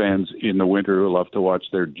sports fans in the winter who love to watch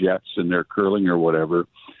their Jets and their curling or whatever,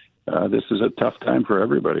 this is a tough time for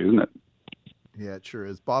everybody, isn't it? Yeah, it sure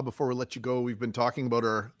is. Bob, before we let you go, we've been talking about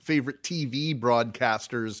our favorite TV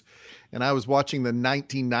broadcasters, and I was watching the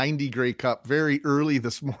 1990 Grey Cup very early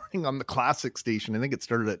this morning on the Classic station. I think it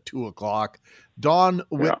started at 2:00. Don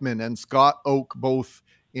Whitman and Scott Oak both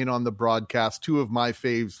in on the broadcast, two of my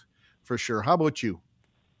faves for sure. How about you?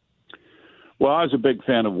 Well, I was a big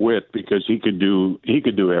fan of Whit because he could do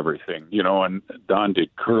everything, and Don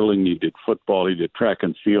did curling, he did football, he did track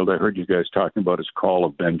and field. I heard you guys talking about his call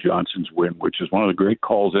of Ben Johnson's win, which is one of the great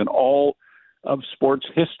calls in all of sports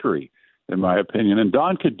history, in my opinion. And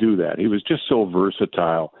Don could do that. He was just so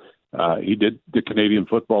versatile. He did the Canadian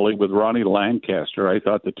Football League with Ronnie Lancaster. I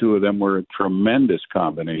thought the two of them were a tremendous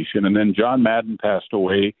combination. And then John Madden passed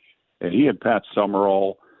away, and he and Pat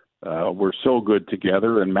Summerall were so good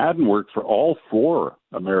together. And Madden worked for all four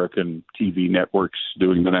American TV networks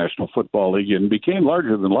doing the National Football League and became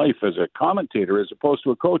larger than life as a commentator as opposed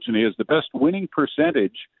to a coach. And he has the best winning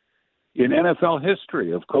percentage in NFL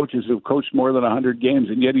history of coaches who've coached more than 100 games.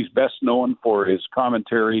 And yet he's best known for his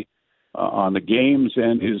commentary on the games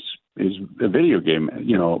and his video game,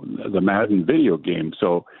 the Madden video game.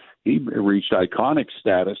 So he reached iconic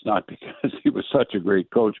status, not because he was such a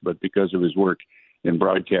great coach, but because of his work in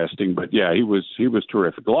broadcasting. But yeah, he was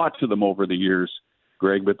terrific. Lots of them over the years,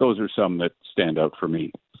 Greg, but those are some that stand out for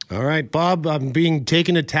me. All right, Bob, I'm being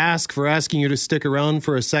taken to task for asking you to stick around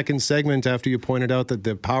for a second segment after you pointed out that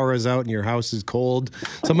the power is out and your house is cold.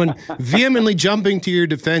 Someone vehemently jumping to your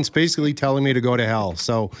defense, basically telling me to go to hell.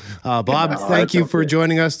 So, Bob, thank you for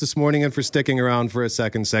joining us this morning and for sticking around for a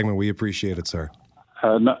second segment. We appreciate it, sir.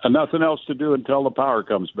 Nothing else to do until the power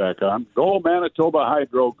comes back on. Go, Manitoba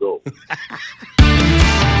Hydro, go.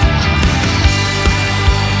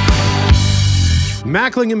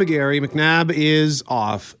 Mackling and McNabb is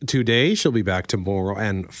off today. She'll be back tomorrow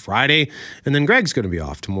and Friday. And then Greg's going to be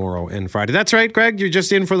off tomorrow and Friday. That's right, Greg? You're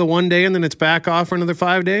just in for the one day and then it's back off for another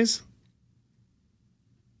 5 days?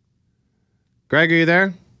 Greg, are you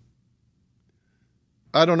there?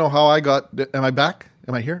 I don't know how I got... Am I back?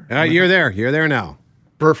 Am I here? You're there. You're there now.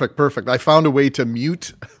 Perfect. I found a way to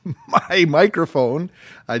mute my microphone.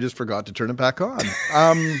 I just forgot to turn it back on.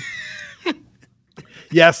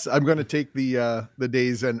 Yes, I'm going to take the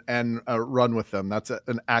days and run with them. That's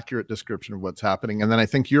an accurate description of what's happening. And then I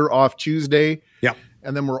think you're off Tuesday. Yeah.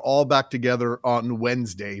 And then we're all back together on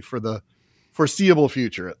Wednesday for the foreseeable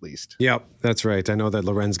future, at least. Yep, that's right. I know that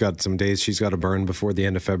Loren's got some days she's got to burn before the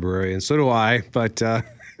end of February, and so do I. But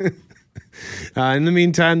in the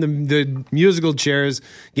meantime, the musical chairs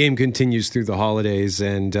game continues through the holidays,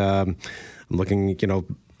 and I'm looking,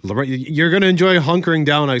 you're going to enjoy hunkering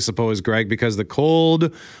down, I suppose, Greg, because the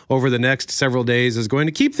cold over the next several days is going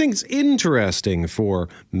to keep things interesting for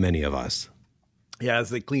many of us. Yeah, as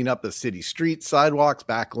they clean up the city streets, sidewalks,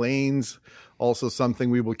 back lanes, also something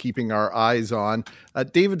we will be keeping our eyes on.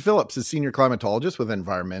 David Phillips is Senior Climatologist with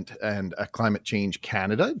Environment and Climate Change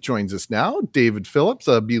Canada. Joins us now. David Phillips,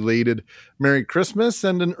 a belated Merry Christmas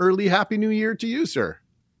and an early Happy New Year to you, sir.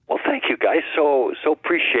 Well, thank you, guys. So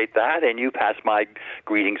appreciate that. And you pass my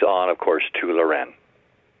greetings on, of course, to Loren.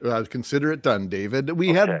 Consider it done, David. We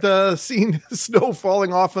had seen snow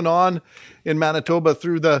falling off and on in Manitoba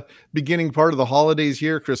through the beginning part of the holidays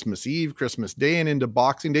here, Christmas Eve, Christmas Day, and into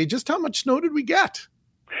Boxing Day. Just how much snow did we get?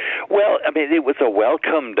 Well, I mean, it was a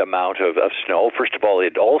welcomed amount of snow. First of all,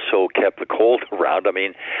 it also kept the cold around. I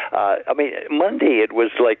mean, Monday it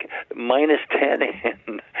was like minus 10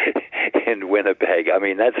 in Winnipeg. I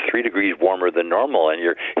mean, that's 3 degrees warmer than normal, and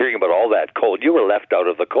you're hearing about all that cold. You were left out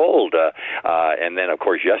of the cold. And then, of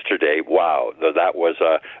course, yesterday, wow, that was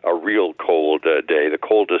a real cold day, the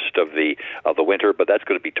coldest of the winter. But that's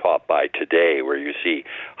going to be topped by today, where you see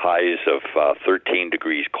highs of 13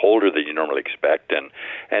 degrees colder than you normally expect,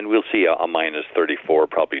 and we'll see a minus 34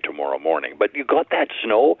 probably tomorrow morning. But you got that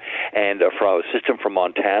snow, and a system from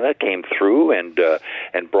Montana came through and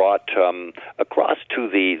brought across to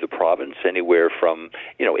the province anywhere from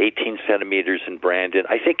 18 centimeters in Brandon.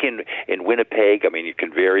 I think in Winnipeg, I mean, you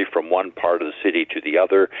can vary from one part of the city to the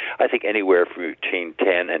other. I think anywhere from between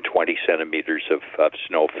 10 and 20 centimeters of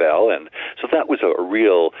snow fell, and so that was a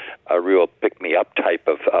real pick-me-up type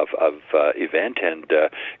of event, and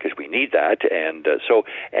because we need that, and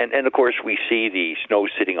of course we see the snow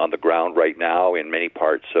sitting on the ground right now in many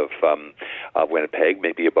parts of Winnipeg,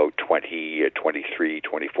 maybe about 20, 23,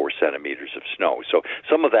 24 centimeters of snow. So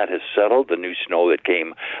some of that has settled. The new snow that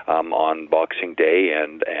came on Boxing Day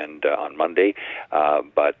and on Monday,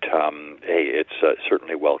 but hey, it's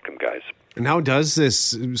certainly welcome, guys. And how does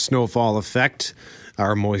this snowfall affect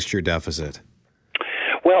our moisture deficit?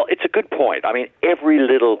 Well, it's a good point. I mean, every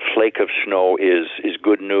little flake of snow is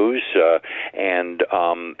good news, and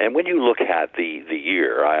when you look at the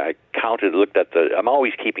year, I looked at I'm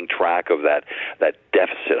always keeping track of that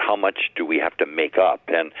deficit. How much do we have to make up?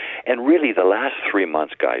 And really, the last 3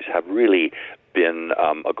 months, guys, have really been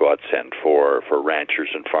a godsend for ranchers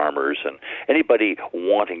and farmers and anybody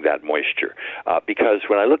wanting that moisture. Because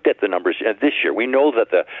when I looked at the numbers this year, we know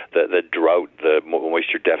that the drought, the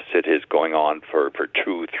moisture deficit is going on for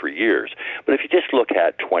 2-3 years. But if you just look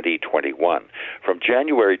at 2021, from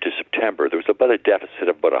January to September, there was about a deficit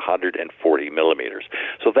of about 140 millimeters.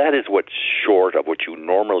 So that is what's short of what you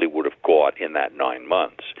normally would have got in that 9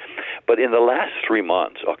 months. But in the last 3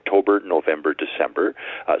 months, October, November, December,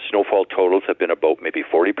 snowfall totals have been about maybe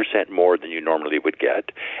 40% more than you normally would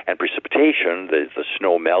get, and precipitation, the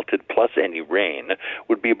snow melted plus any rain,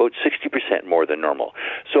 would be about 60% more than normal.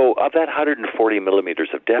 So of that 140 millimeters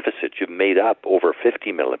of deficit, you've made up over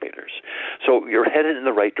 50 millimeters. So you're headed in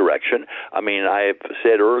the right direction. I mean, I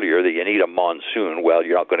said earlier that you need a monsoon. Well,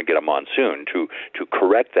 you're not going to get a monsoon to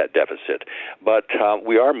correct that deficit, but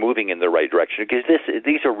we are moving in the right direction, because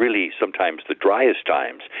these are really sometimes the driest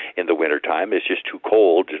times in the wintertime. It's just too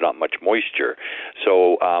cold. There's not much moisture.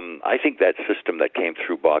 So I think that system that came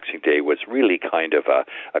through Boxing Day was really kind of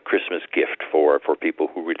a Christmas gift for people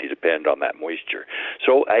who really depend on that moisture.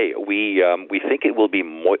 So we think it will be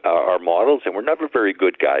our models, and we're never very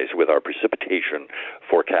good, guys, with our precipitation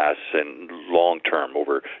forecasts and long term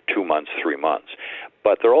over 2 months, 3 months.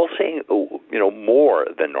 But they're all saying, more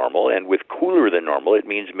than normal, and with cooler than normal, it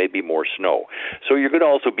means maybe more snow. So you're going to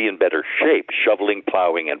also be in better shape, shoveling,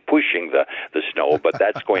 plowing, and pushing the snow. But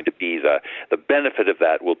that's going to be the benefit of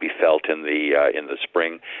that will be felt in the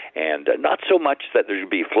spring, and not so much that there's going to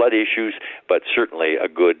be flood issues, but certainly a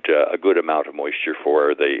good amount of moisture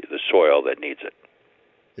for the soil that needs it.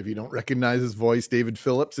 If you don't recognize his voice, David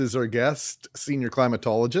Phillips is our guest, senior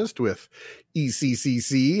climatologist with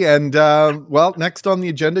ECCC. And, next on the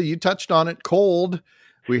agenda, you touched on it, cold.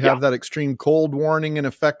 We have that extreme cold warning in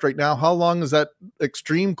effect right now. How long is that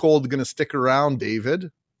extreme cold going to stick around,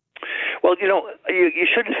 David? Well, you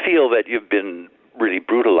shouldn't feel that you've been really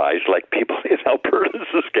brutalized like people in Alberta,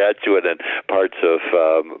 Saskatchewan, and parts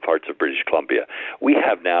of British Columbia. We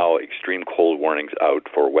have now extreme cold warnings out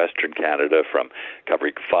for Western Canada, from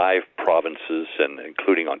covering 5 provinces and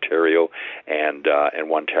including Ontario and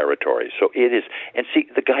 1 territory. So it is, and see,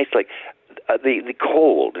 the guys, like the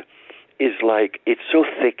cold is like, it's so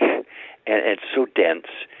thick and it's so dense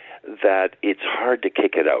that it's hard to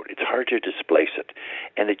kick it out. It's hard to displace it,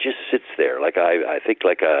 and it just sits there. Like I think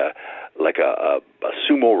like a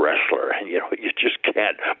sumo wrestler, and you just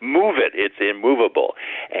can't move it. It's immovable,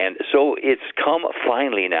 and so it's come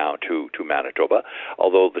finally now to Manitoba.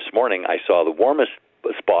 Although this morning I saw the warmest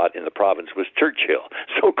spot in the province was Churchill,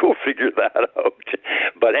 so go figure that out.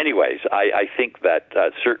 But anyways, I think that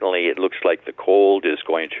certainly it looks like the cold is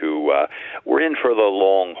going to, we're in for the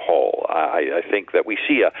long haul. I think that we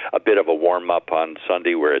see a bit of a warm-up on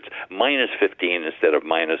Sunday where it's minus 15 instead of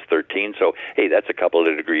minus 13, so hey, that's a couple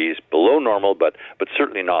of degrees below normal, but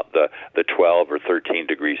certainly not the 12 or 13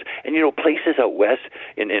 degrees. And places out west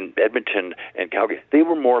in Edmonton and Calgary, they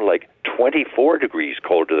were more like 24 degrees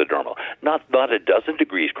colder than normal, not a dozen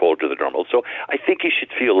degrees colder than normal. So I think you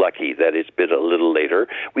should feel lucky that it's been a little later.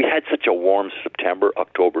 We had such a warm September,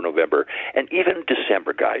 October, November, and even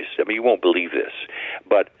December, guys. I mean, you won't believe this,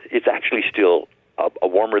 but it's actually still a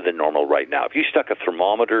warmer than normal right now. If you stuck a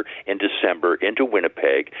thermometer in December into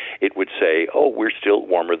Winnipeg, it would say, oh, we're still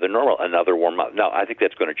warmer than normal, another warm up. Now, I think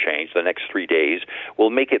that's going to change. The next 3 days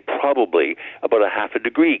will make it probably about a half a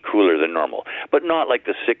degree cooler than normal, but not like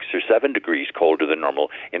the 6 or 7 degrees colder than normal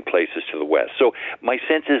in places to the west. So my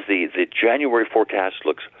sense is the January forecast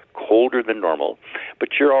looks colder than normal, but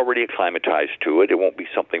you're already acclimatized to it. It won't be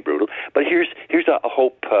something brutal. But here's a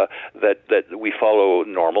hope that we follow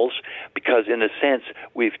normals, because in a sense,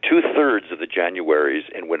 we've 2/3 of the Januaries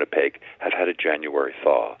in Winnipeg have had a January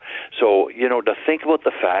thaw. So, to think about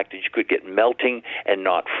the fact that you could get melting and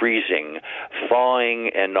not freezing, thawing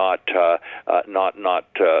and not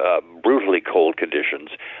brutally cold conditions,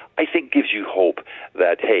 I think gives you hope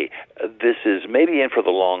that, hey, this is maybe in for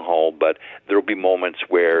the long haul, but there will be moments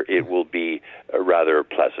where it will be rather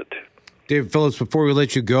pleasant. David Phillips, before we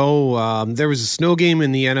let you go, there was a snow game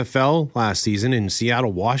in the NFL last season in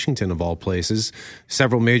Seattle, Washington, of all places.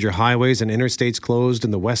 Several major highways and interstates closed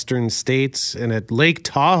in the western states. And at Lake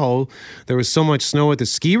Tahoe, there was so much snow at the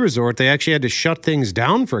ski resort, they actually had to shut things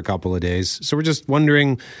down for a couple of days. So we're just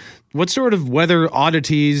wondering, what sort of weather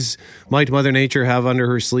oddities might Mother Nature have under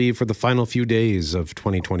her sleeve for the final few days of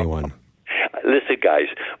 2021? Listen, guys,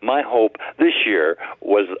 my hope this year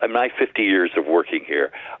was, my 50 years of working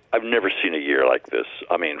here, I've never seen a year like this.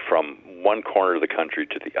 I mean, from one corner of the country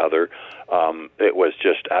to the other, it was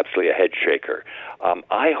just absolutely a head shaker.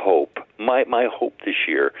 I hope, my hope this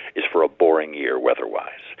year is for a boring year weather-wise.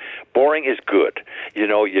 Boring is good. You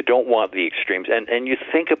don't want the extremes. And you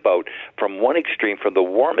think about, from one extreme, from the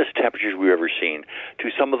warmest temperatures we've ever seen to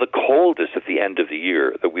some of the coldest at the end of the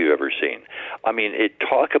year that we've ever seen. I mean,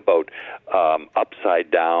 talk about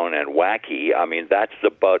upside down and wacky. I mean, that's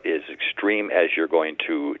about as extreme as you're going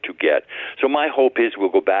to get. So my hope is we'll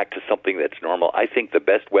go back to something that's normal. I think the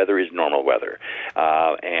best weather is normal weather.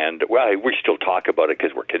 We still talk about it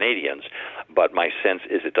because we're Canadians, but my sense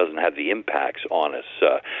is it doesn't have the impacts on us.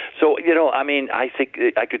 I think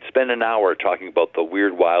I could spend an hour talking about the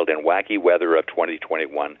weird, wild, and wacky weather of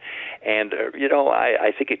 2021. And,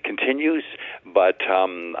 I think it continues, but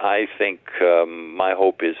I think my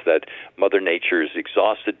hope is that Mother Nature is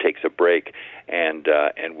exhausted, takes a break, and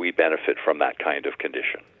we benefit from that kind of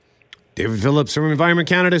condition. David Phillips from Environment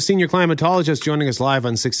Canada, senior climatologist, joining us live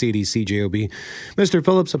on 680 CJOB. Mr.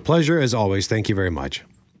 Phillips, a pleasure as always. Thank you very much.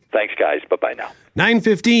 Thanks, guys. Bye-bye now.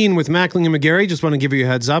 9:15 with Mackling and McGarry. Just want to give you a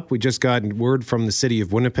heads up. We just got word from the city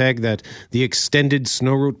of Winnipeg that the extended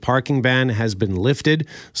snow route parking ban has been lifted.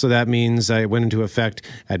 So that means it went into effect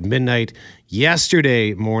at midnight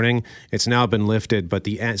yesterday morning. It's now been lifted, but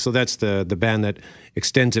so that's the ban that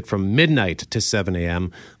extends it from midnight to 7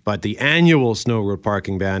 a.m. But the annual snow route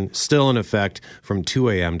parking ban still in effect from 2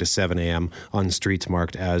 a.m. to 7 a.m. on streets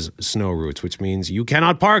marked as snow routes, which means you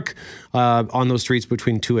cannot park on those streets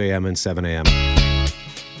between 2 a.m. and 7 a.m.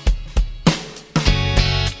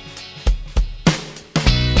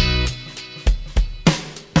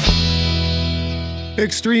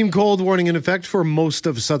 Extreme cold warning in effect for most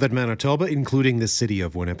of southern Manitoba, including the city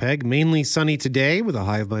of Winnipeg. Mainly sunny today with a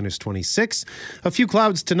high of -26. A few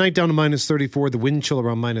clouds tonight down to -34. The wind chill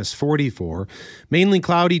around -44. Mainly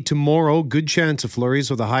cloudy tomorrow. Good chance of flurries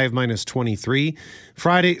with a high of -23.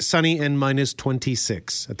 Friday, sunny and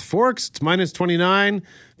 -26. At the Forks, it's -29.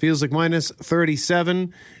 Feels like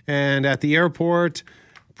 -37. And at the airport,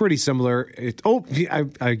 pretty similar. You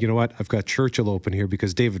know what? I've got Churchill open here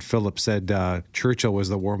because David Phillips said Churchill was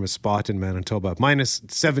the warmest spot in Manitoba.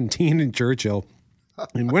 -17 in Churchill.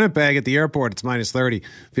 In Winnipeg at the airport, it's -30.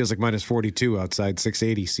 Feels like -42 outside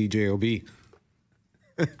 680 CJOB.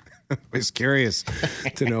 I was curious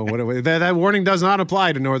to know what it was. That warning does not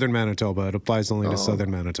apply to northern Manitoba. It applies only to southern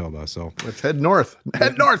Manitoba. So let's head north.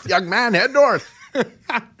 Head north, young man. Head north.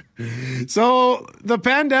 So the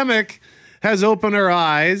pandemic has opened our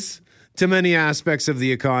eyes to many aspects of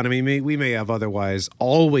the economy we may have otherwise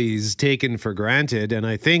always taken for granted. And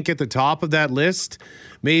I think at the top of that list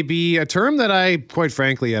may be a term that I, quite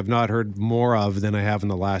frankly, have not heard more of than I have in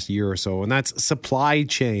the last year or so, and that's supply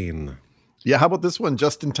chain. Yeah, how about this one?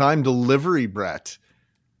 Just-in-time delivery, Brett.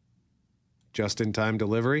 Just-in-time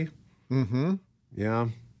delivery? Mm-hmm. Yeah.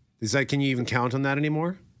 Can you even count on that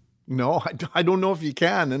anymore? No, I don't know if you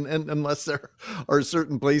can, and unless there are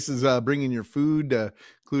certain places bringing your food,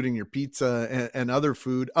 including your pizza and other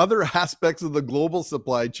food. Other aspects of the global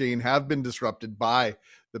supply chain have been disrupted by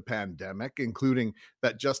the pandemic, including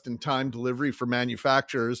that just-in-time delivery for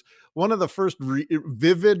manufacturers. One of the first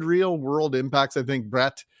vivid real-world impacts, I think,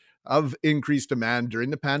 Brett, of increased demand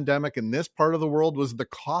during the pandemic in this part of the world was the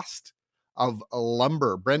cost of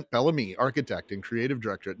lumber. Brent Bellamy, architect and creative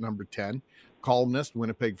director at Number 10, columnist,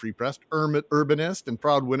 Winnipeg Free Press, urbanist, and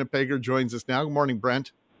proud Winnipegger, joins us now. Good morning,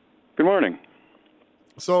 Brent. Good morning.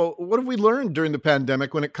 So what have we learned during the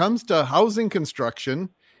pandemic when it comes to housing construction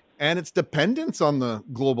and its dependence on the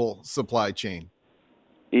global supply chain?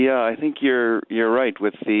 Yeah, I think you're right.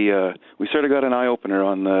 With we sort of got an eye opener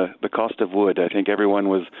on the cost of wood. I think everyone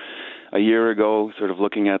was a year ago, sort of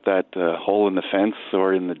looking at that hole in the fence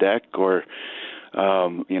or in the deck or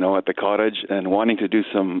at the cottage and wanting to do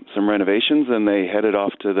some renovations, and they headed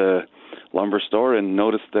off to the lumber store and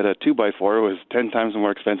noticed that a 2x4 was 10 times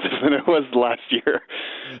more expensive than it was last year.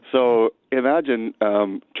 So imagine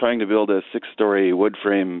trying to build a 6-story wood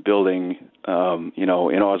frame building, in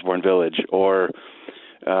Osborne Village, or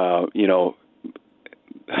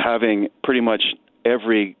having pretty much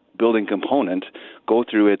every building component go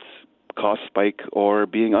through its cost spike or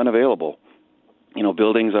being unavailable.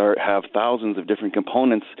 Buildings have thousands of different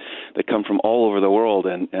components that come from all over the world,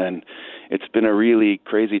 and it's been a really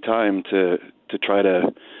crazy time to try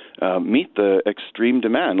to meet the extreme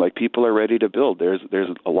demand. Like, people are ready to build. There's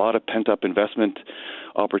a lot of pent-up investment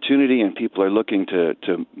opportunity, and people are looking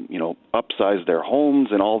to upsize their homes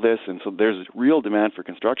and all this, and so there's real demand for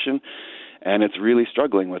construction, and it's really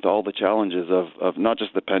struggling with all the challenges of not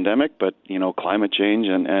just the pandemic, but climate change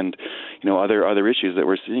and other issues that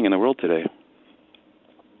we're seeing in the world today.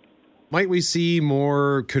 Might we see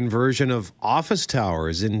more conversion of office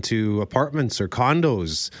towers into apartments or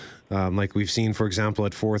condos, like we've seen, for example,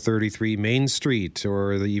 at 433 Main Street,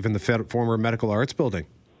 or even the former Medical Arts Building?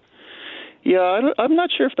 Yeah, I'm not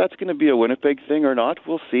sure if that's going to be a Winnipeg thing or not.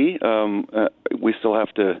 We'll see. We still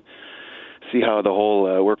have to see how the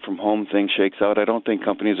whole work-from-home thing shakes out. I don't think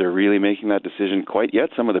companies are really making that decision quite yet.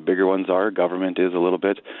 Some of the bigger ones are. Government is a little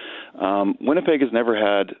bit. Winnipeg has never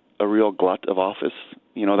had a real glut of office.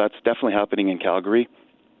 That's definitely happening in Calgary.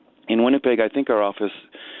 In Winnipeg, I think our office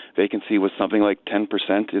vacancy was something like 10%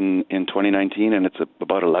 in 2019, and it's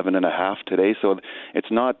about 11.5% today. So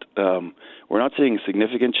it's not we're not seeing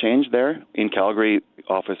significant change there. In Calgary,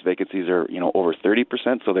 office vacancies are over 30%,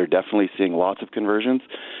 so they're definitely seeing lots of conversions.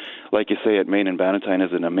 Like you say, at Main and Bannatyne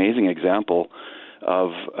is an amazing example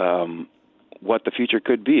of what the future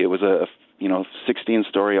could be. It was a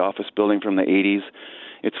 16-story office building from the 80s.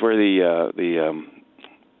 It's where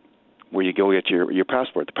where you go get your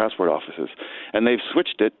passport, the passport offices. And they've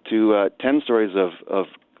switched it to 10 stories of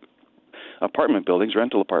apartment buildings,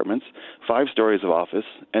 rental apartments, 5 stories of office,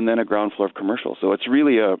 and then a ground floor of commercial. So it's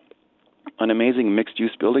really an amazing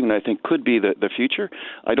mixed-use building that I think could be the future.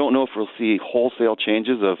 I don't know if we'll see wholesale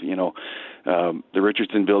changes of, the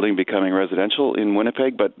Richardson building becoming residential in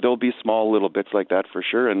Winnipeg, but there'll be small little bits like that for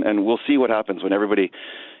sure. And we'll see what happens when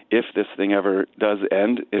if this thing ever does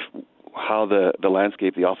end, how the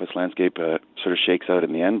landscape, the office landscape, sort of shakes out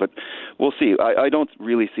in the end. But we'll see. I don't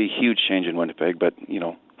really see huge change in Winnipeg, but,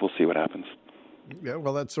 we'll see what happens. Yeah,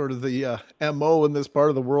 well, that's sort of the MO in this part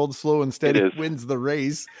of the world. Slow and steady wins the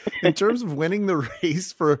race. In terms of winning the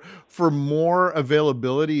race for more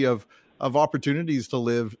availability of opportunities to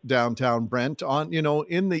live downtown, Brent,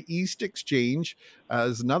 in the East Exchange,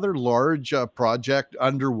 is another large project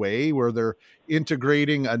underway where they're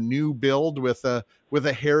integrating a new build with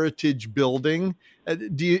a heritage building.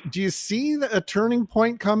 Do you see a turning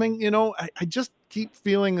point coming? I just keep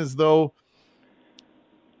feeling as though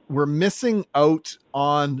we're missing out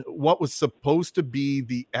on what was supposed to be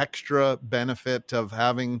the extra benefit of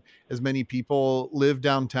having as many people live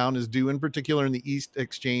downtown as do, in particular in the East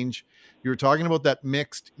Exchange. You were talking about that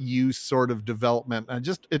mixed use sort of development. And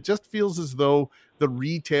it just feels as though the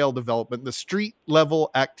retail development, the street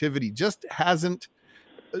level activity just hasn't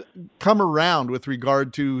come around with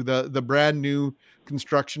regard to the brand new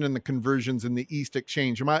construction and the conversions in the East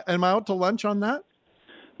Exchange. Am I out to lunch on that?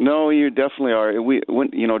 No, you definitely are.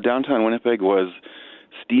 Downtown Winnipeg was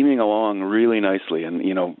steaming along really nicely, and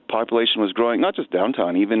population was growing. Not just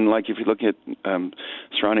downtown, even like if you look at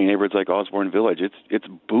surrounding neighborhoods like Osborne Village, it's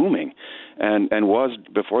booming, and was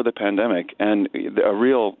before the pandemic. And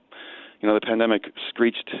the pandemic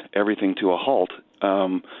screeched everything to a halt.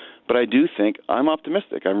 But I do think I'm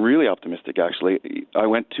optimistic. I'm really optimistic, actually. I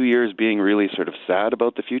went 2 years being really sort of sad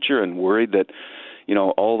about the future and worried that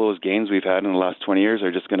all those gains we've had in the last 20 years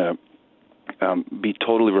are just going to be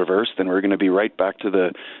totally reversed, and we're going to be right back to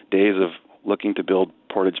the days of looking to build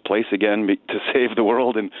Portage Place again to save the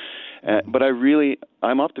world. But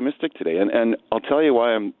I'm optimistic today, and I'll tell you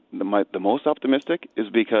why I'm the most optimistic is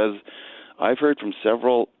because I've heard from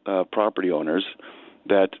several property owners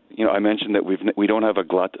that I mentioned that we don't have a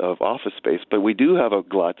glut of office space, but we do have a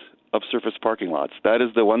glut of surface parking lots. That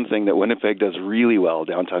is the one thing that Winnipeg does really well,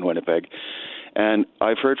 downtown Winnipeg. And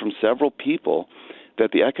I've heard from several people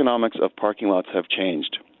that the economics of parking lots have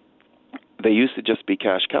changed. They used to just be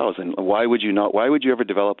cash cows, and why would you ever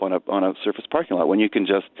develop on a surface parking lot when you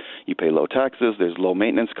pay low taxes, there's low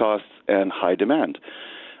maintenance costs, and high demand?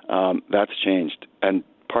 That's changed, and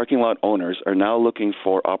parking lot owners are now looking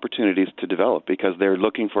for opportunities to develop because they're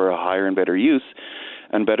looking for a higher and better use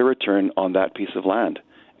and better return on that piece of land.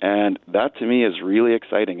 And that to me is really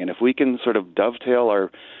exciting. And if we can sort of dovetail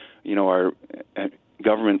our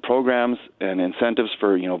government programs and incentives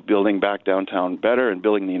for, building back downtown better and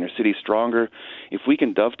building the inner city stronger, if we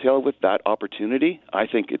can dovetail with that opportunity, I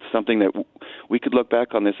think it's something that we could look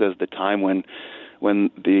back on this as the time when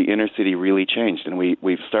the inner city really changed and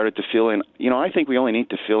we've started to fill in. I think we only need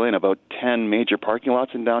to fill in about 10 major parking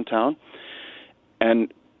lots in downtown,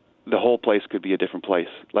 and the whole place could be a different place.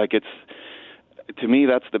 To me,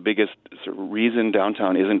 that's the biggest sort of reason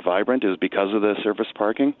downtown isn't vibrant, is because of the surface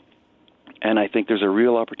parking. And I think there's a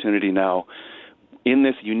real opportunity now in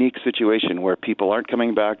this unique situation where people aren't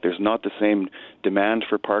coming back, there's not the same demand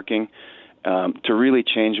for parking, to really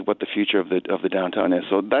change what the future of the downtown is.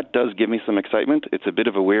 So that does give me some excitement. It's a bit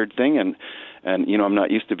of a weird thing, and I'm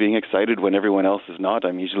not used to being excited when everyone else is not.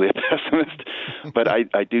 I'm usually a pessimist, but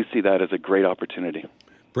I do see that as a a great opportunity.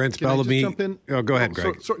 Brent Bellamy. Jump in? Oh, go ahead,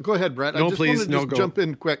 Greg. Go ahead, Brett. No, I just please. wanted to No, go. jump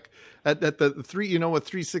in quick at the three, with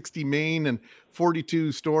 360 Main and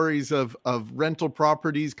 42 stories of rental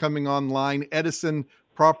properties coming online. Edison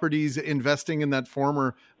Properties investing in that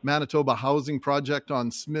former Manitoba housing project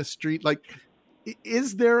on Smith Street.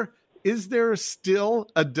 Is there still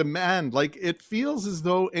a demand? It feels as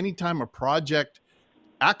though anytime a project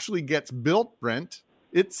actually gets built, Brent,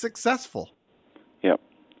 it's successful. Yep.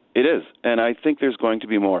 It is, and I think there's going to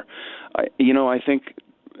be more. I think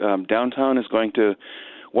downtown is going to,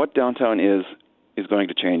 what downtown is going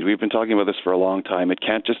to change. We've been talking about this for a long time. It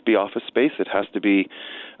can't just be office space. It has to be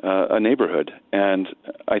a neighborhood, and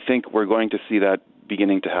I think we're going to see that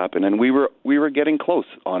beginning to happen. And we were getting close,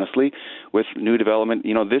 honestly, with new development.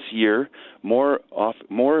 This year, more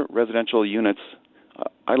residential units.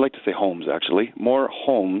 I'd like to say homes, actually. More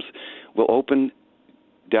homes will open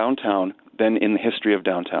downtown than in the history of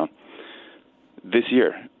downtown this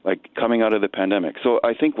year, coming out of the pandemic. So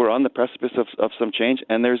I think we're on the precipice of some change,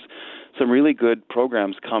 and there's some really good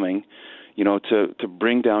programs coming, to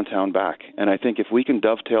bring downtown back. And I think if we can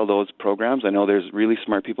dovetail those programs, I know there's really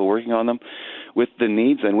smart people working on them, with the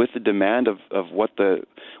needs and with the demand of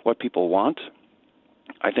what people want,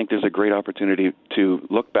 I think there's a great opportunity to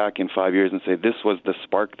look back in 5 years and say this was the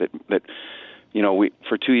spark that we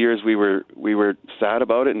for 2 years we were sad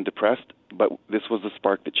about it and depressed, but this was the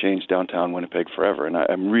spark that changed downtown Winnipeg forever, and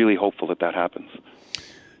I'm really hopeful that happens.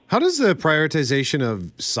 How does the prioritization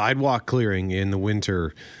of sidewalk clearing in the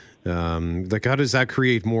winter, how does that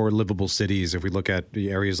create more livable cities if we look at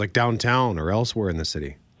the areas like downtown or elsewhere in the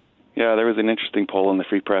city? Yeah, there was an interesting poll in the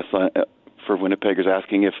Free Press for Winnipeggers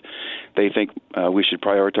asking if they think we should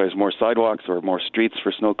prioritize more sidewalks or more streets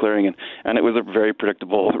for snow clearing, and it was a very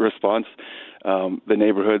predictable response. The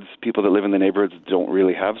neighborhoods, people that live in the neighborhoods don't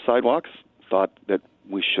really have sidewalks, thought that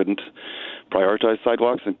we shouldn't prioritize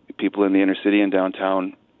sidewalks, and people in the inner city and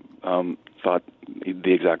downtown thought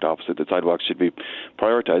the exact opposite, that sidewalks should be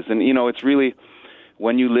prioritized. And, it's really,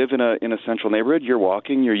 when you live in a central neighborhood, you're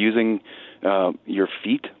walking, you're using your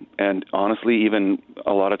feet, and honestly, even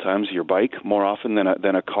a lot of times your bike more often than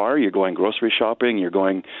a car. You're going grocery shopping, you're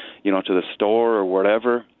going, to the store or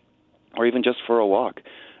whatever, or even just for a walk.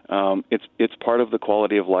 It's part of the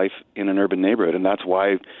quality of life in an urban neighborhood, and that's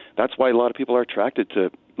why a lot of people are attracted to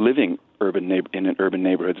living in urban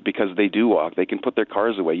neighborhoods, because they do walk. They can put their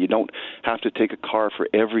cars away. You don't have to take a car for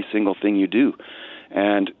every single thing you do.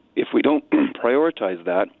 And if we don't prioritize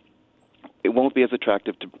that, it won't be as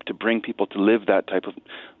attractive to bring people to live that type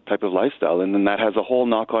of lifestyle, and then that has a whole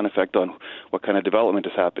knock-on effect on what kind of development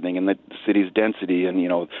is happening and the city's density and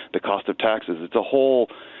the cost of taxes. It's a whole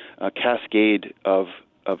cascade of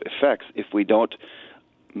effects if we don't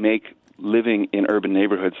make living in urban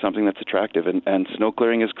neighborhoods something that's attractive, and snow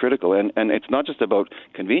clearing is critical. And it's not just about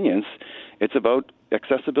convenience, it's about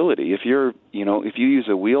accessibility. If you use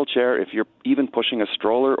a wheelchair, if you're even pushing a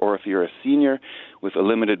stroller, or if you're a senior with a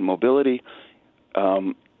limited mobility,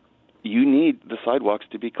 you need the sidewalks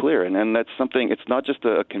to be clear. And that's something, it's not just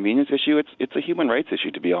a convenience issue, it's a human rights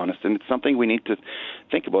issue, to be honest. And it's something we need to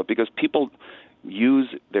think about, because people use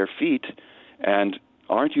their feet and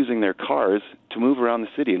aren't using their cars to move around the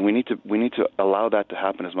city, and we need to allow that to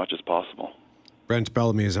happen as much as possible. Brent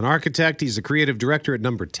Bellamy is an architect. He's a creative director at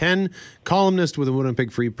Number 10, columnist with the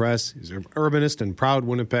Winnipeg Free Press. He's an urbanist and proud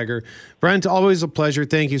Winnipegger. Brent, always a pleasure.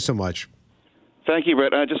 Thank you so much. Thank you,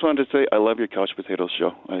 Brett. I just wanted to say I love your Couch Potatoes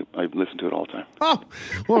show. I listen to it all the time. Oh,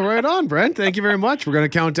 well, right on, Brent. Thank you very much. We're going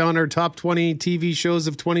to count down our top 20 TV shows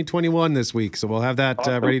of 2021 this week, so we'll have that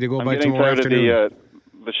ready to go by tomorrow afternoon.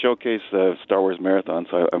 the showcase Star Wars marathon,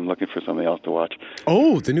 so I'm looking for something else to watch.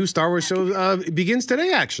 Oh, the new Star Wars show begins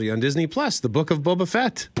today, actually, on Disney Plus, The Book of Boba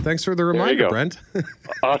Fett. Thanks for the reminder, Brent.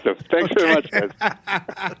 Awesome. Thanks very much, guys.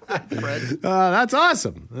 That's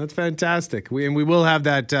awesome. That's fantastic. We will have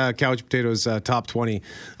that Couch Potatoes top 20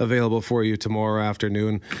 available for you tomorrow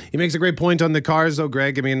afternoon. He makes a great point on the cars, though,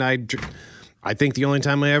 Greg. I mean, I think the only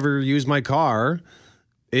time I ever use my car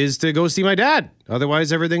is to go see my dad.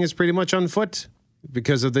 Otherwise, everything is pretty much on foot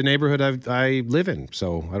because of the neighborhood I live in.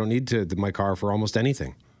 So I don't need my car for almost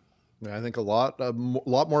anything. I think a lot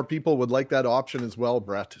more people would like that option as well,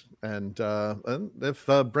 Brett. And if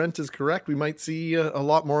Brent is correct, we might see a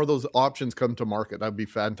lot more of those options come to market. That'd be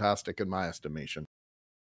fantastic in my estimation.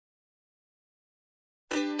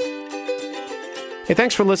 Hey,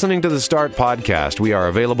 thanks for listening to the Start Podcast. We are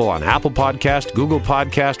available on Apple Podcast, Google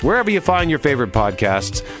Podcast, wherever you find your favorite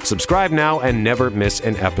podcasts. Subscribe now and never miss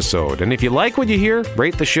an episode. And if you like what you hear,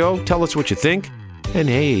 rate the show, tell us what you think, and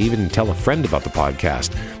hey, even tell a friend about the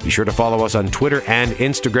podcast. Be sure to follow us on Twitter and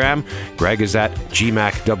Instagram. Greg is at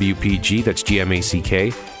GMACWPG, that's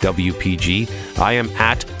GMACK WPG. I am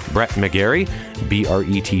at Brett McGarry,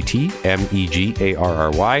 BRETTMEGARRY.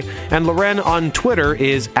 And Loren on Twitter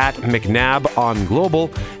is at McNabb on Global,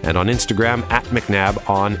 and on Instagram at McNabb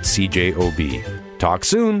on CJOB. Talk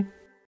soon.